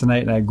with us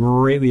tonight, and I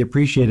greatly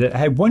appreciate it. I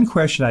had one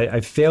question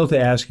I failed to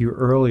ask you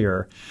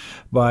earlier,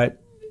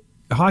 but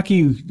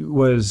hockey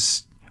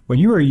was, when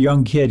you were a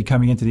young kid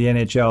coming into the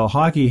NHL,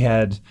 hockey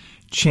had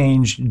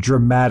changed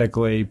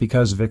dramatically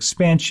because of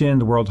expansion,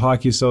 the World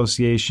Hockey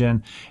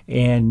Association,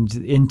 and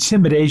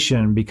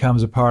intimidation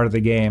becomes a part of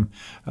the game.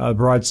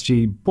 Broad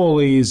Street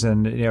bullies,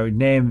 and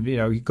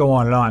go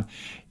on and on.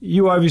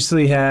 You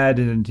obviously had,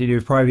 and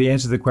you've probably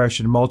answered the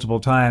question multiple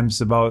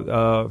times about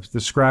the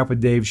scrap with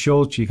Dave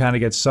Schultz. You kind of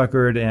get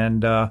suckered,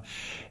 and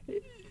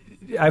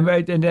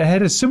I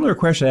had a similar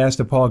question I asked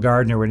to Paul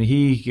Gardner when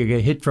he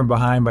got hit from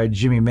behind by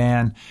Jimmy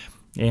Mann.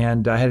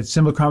 And I had a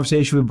similar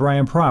conversation with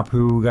Brian Propp,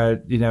 who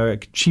got, a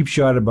cheap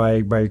shot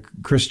by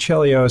Chris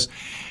Chelios.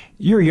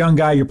 You're a young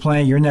guy, you're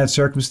playing, you're in that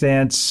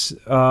circumstance.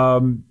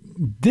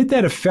 Did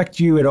that affect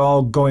you at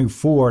all going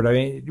forward? I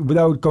mean,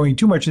 without going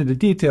too much into the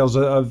details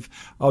of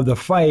the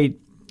fight,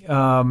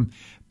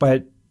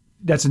 but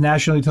that's a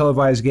nationally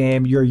televised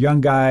game. You're a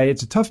young guy.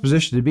 It's a tough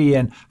position to be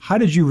in. How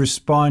did you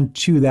respond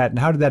to that, and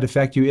how did that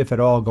affect you, if at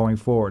all, going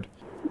forward?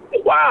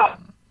 Wow.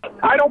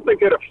 I don't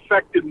think it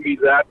affected me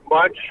that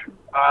much.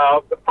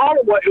 The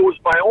problem was, it was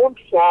my own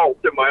fault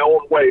in my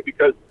own way,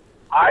 because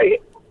I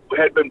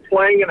had been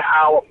playing in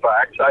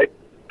Halifax.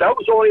 That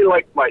was only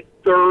like my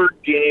third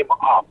game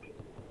up.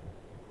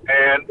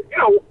 And,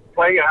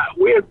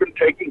 we had been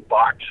taking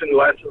boxing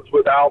lessons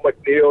with Al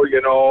McNeil,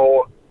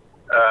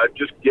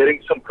 just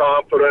getting some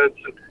confidence.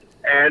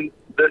 And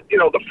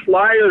the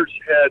Flyers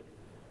had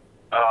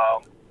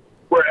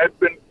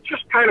been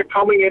just kind of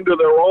coming into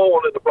their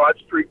own, and the Broad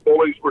Street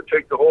bullies were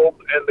taking hold,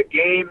 and the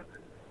game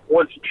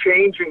was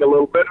changing a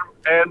little bit,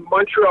 and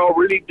Montreal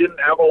really didn't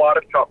have a lot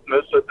of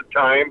toughness at the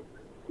time.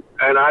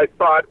 And I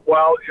thought,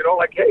 well,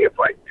 hey, if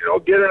I,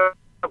 get in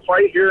a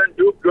fight here and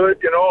do good,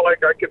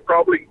 I could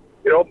probably,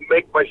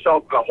 make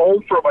myself a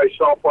home for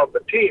myself on the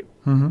team.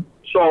 Mm-hmm.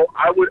 So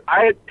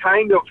I had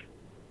kind of,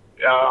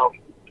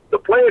 the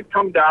play had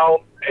come down,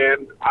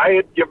 and I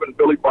had given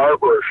Billy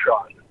Barber a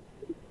shot.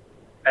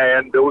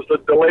 And there was a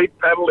delayed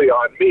penalty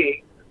on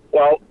me.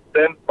 Well,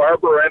 then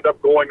Barber ended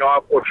up going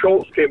off. Well,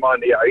 Schultz came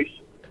on the ice.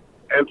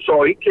 And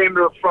so he came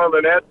to the front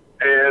of the net,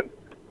 and,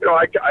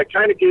 I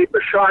kind of gave him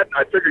a shot, and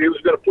I figured he was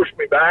going to push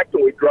me back,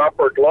 and we'd drop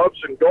our gloves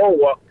and go.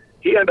 Well,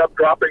 he ended up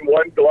dropping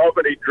one glove,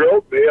 and he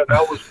drilled me, and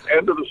that was the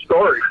end of the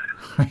story,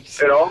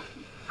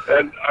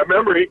 And I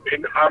remember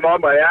I'm on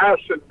my ass,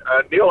 and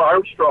Neil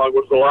Armstrong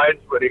was the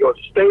linesman. He goes,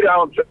 "Stay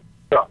down,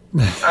 John."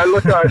 I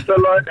looked at him,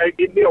 I said,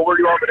 "Hey, Neil, where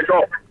do you want me to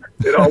go?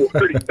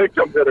 Where do you think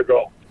I'm going to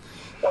go?"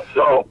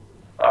 So,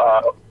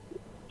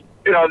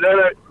 then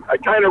I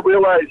kind of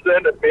realized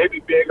then that maybe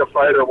being a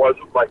fighter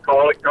wasn't my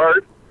calling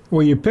card.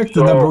 Well, you picked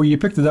the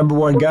number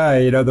one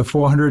guy, the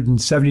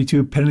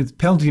 472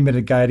 penalty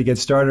minute guy to get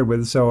started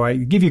with. So I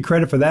give you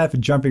credit for that, for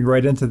jumping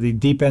right into the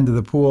deep end of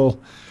the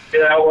pool.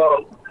 Yeah,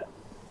 well,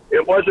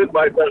 it wasn't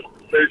my best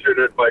decision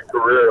in my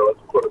career. Let's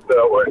put it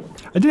that way.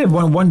 I did have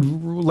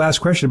one last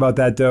question about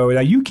that, though. Now,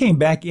 you came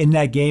back in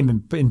that game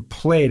and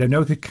played. I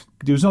know there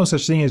was no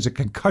such thing as a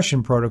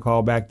concussion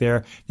protocol back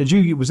there. Did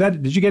you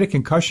get a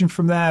concussion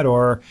from that,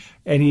 or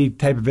any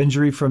type of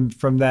injury from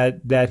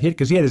that hit?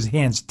 Because he had his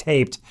hands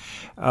taped.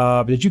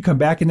 Did you come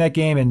back in that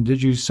game, and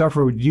did you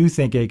suffer, do you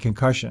think, a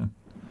concussion?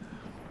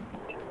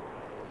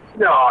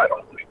 No, I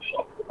don't think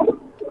so.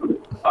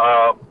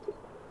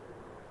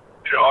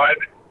 And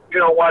you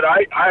know what?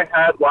 I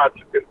had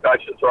lots of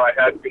concussions, or I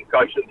had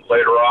concussions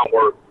later on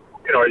where,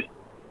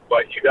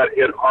 but you got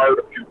hit hard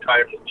a few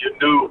times. And you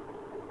knew,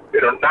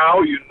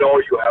 now you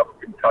know you have a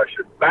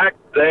concussion. Back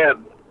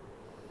then,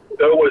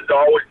 there was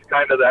always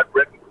kind of that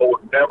written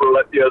code: never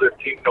let the other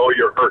team know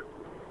you're hurt.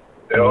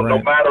 Right.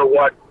 No matter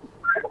what,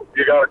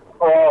 you got to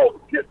crawl,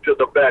 get to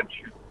the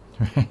bench.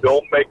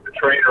 Don't make the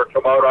trainer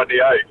come out on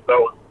the ice. That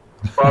was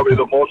probably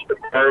the most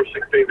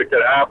embarrassing thing that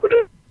could happen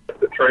if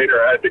the trainer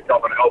had to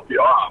come and help you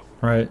off.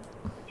 Right.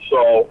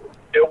 So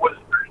it was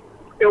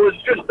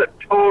just a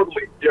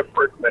totally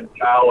different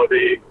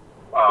mentality.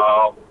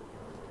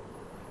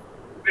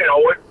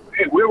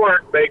 We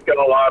weren't making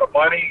a lot of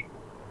money,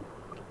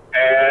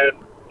 and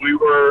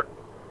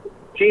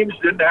teams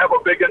didn't have a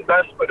big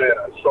investment in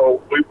us,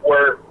 so we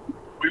weren't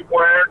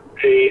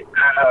a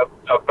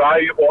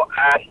valuable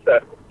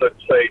asset,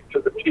 let's say, to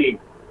the team.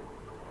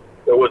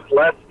 There was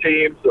less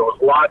teams. There was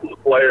lots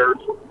of players.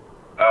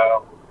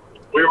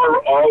 We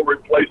were all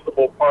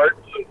replaceable parts.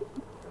 And,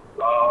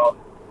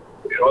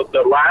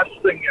 the last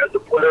thing as a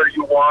player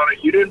you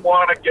didn't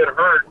want to get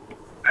hurt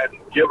and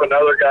give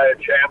another guy a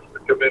chance to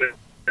come in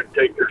and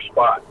take your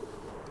spot.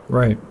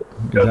 Right.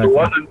 Because it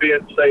wasn't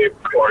being saved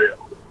for you.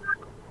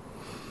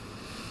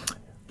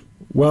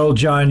 Well,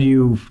 John,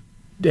 you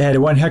had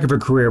one heck of a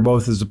career,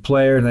 both as a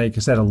player and, like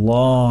I said, a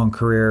long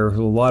career,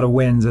 a lot of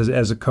wins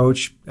as a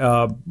coach.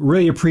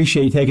 Really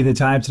appreciate you taking the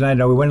time tonight. I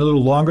know we went a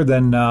little longer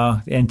than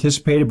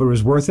anticipated, but it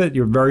was worth it.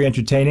 You were very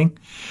entertaining.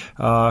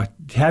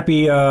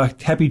 Happy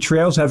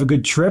trails. Have a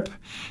good trip.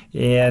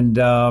 And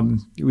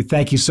we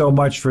thank you so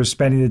much for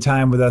spending the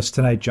time with us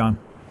tonight, John.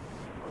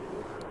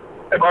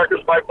 Hey, Marcus,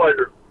 my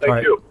pleasure.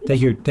 Thank you. Thank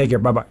you. Take care.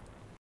 Bye-bye.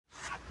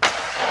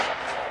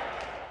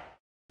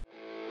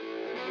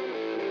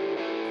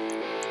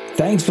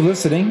 Thanks for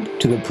listening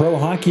to the Pro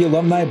Hockey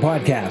Alumni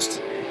Podcast.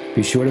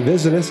 Be sure to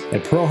visit us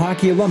at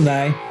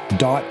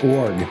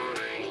prohockeyalumni.org.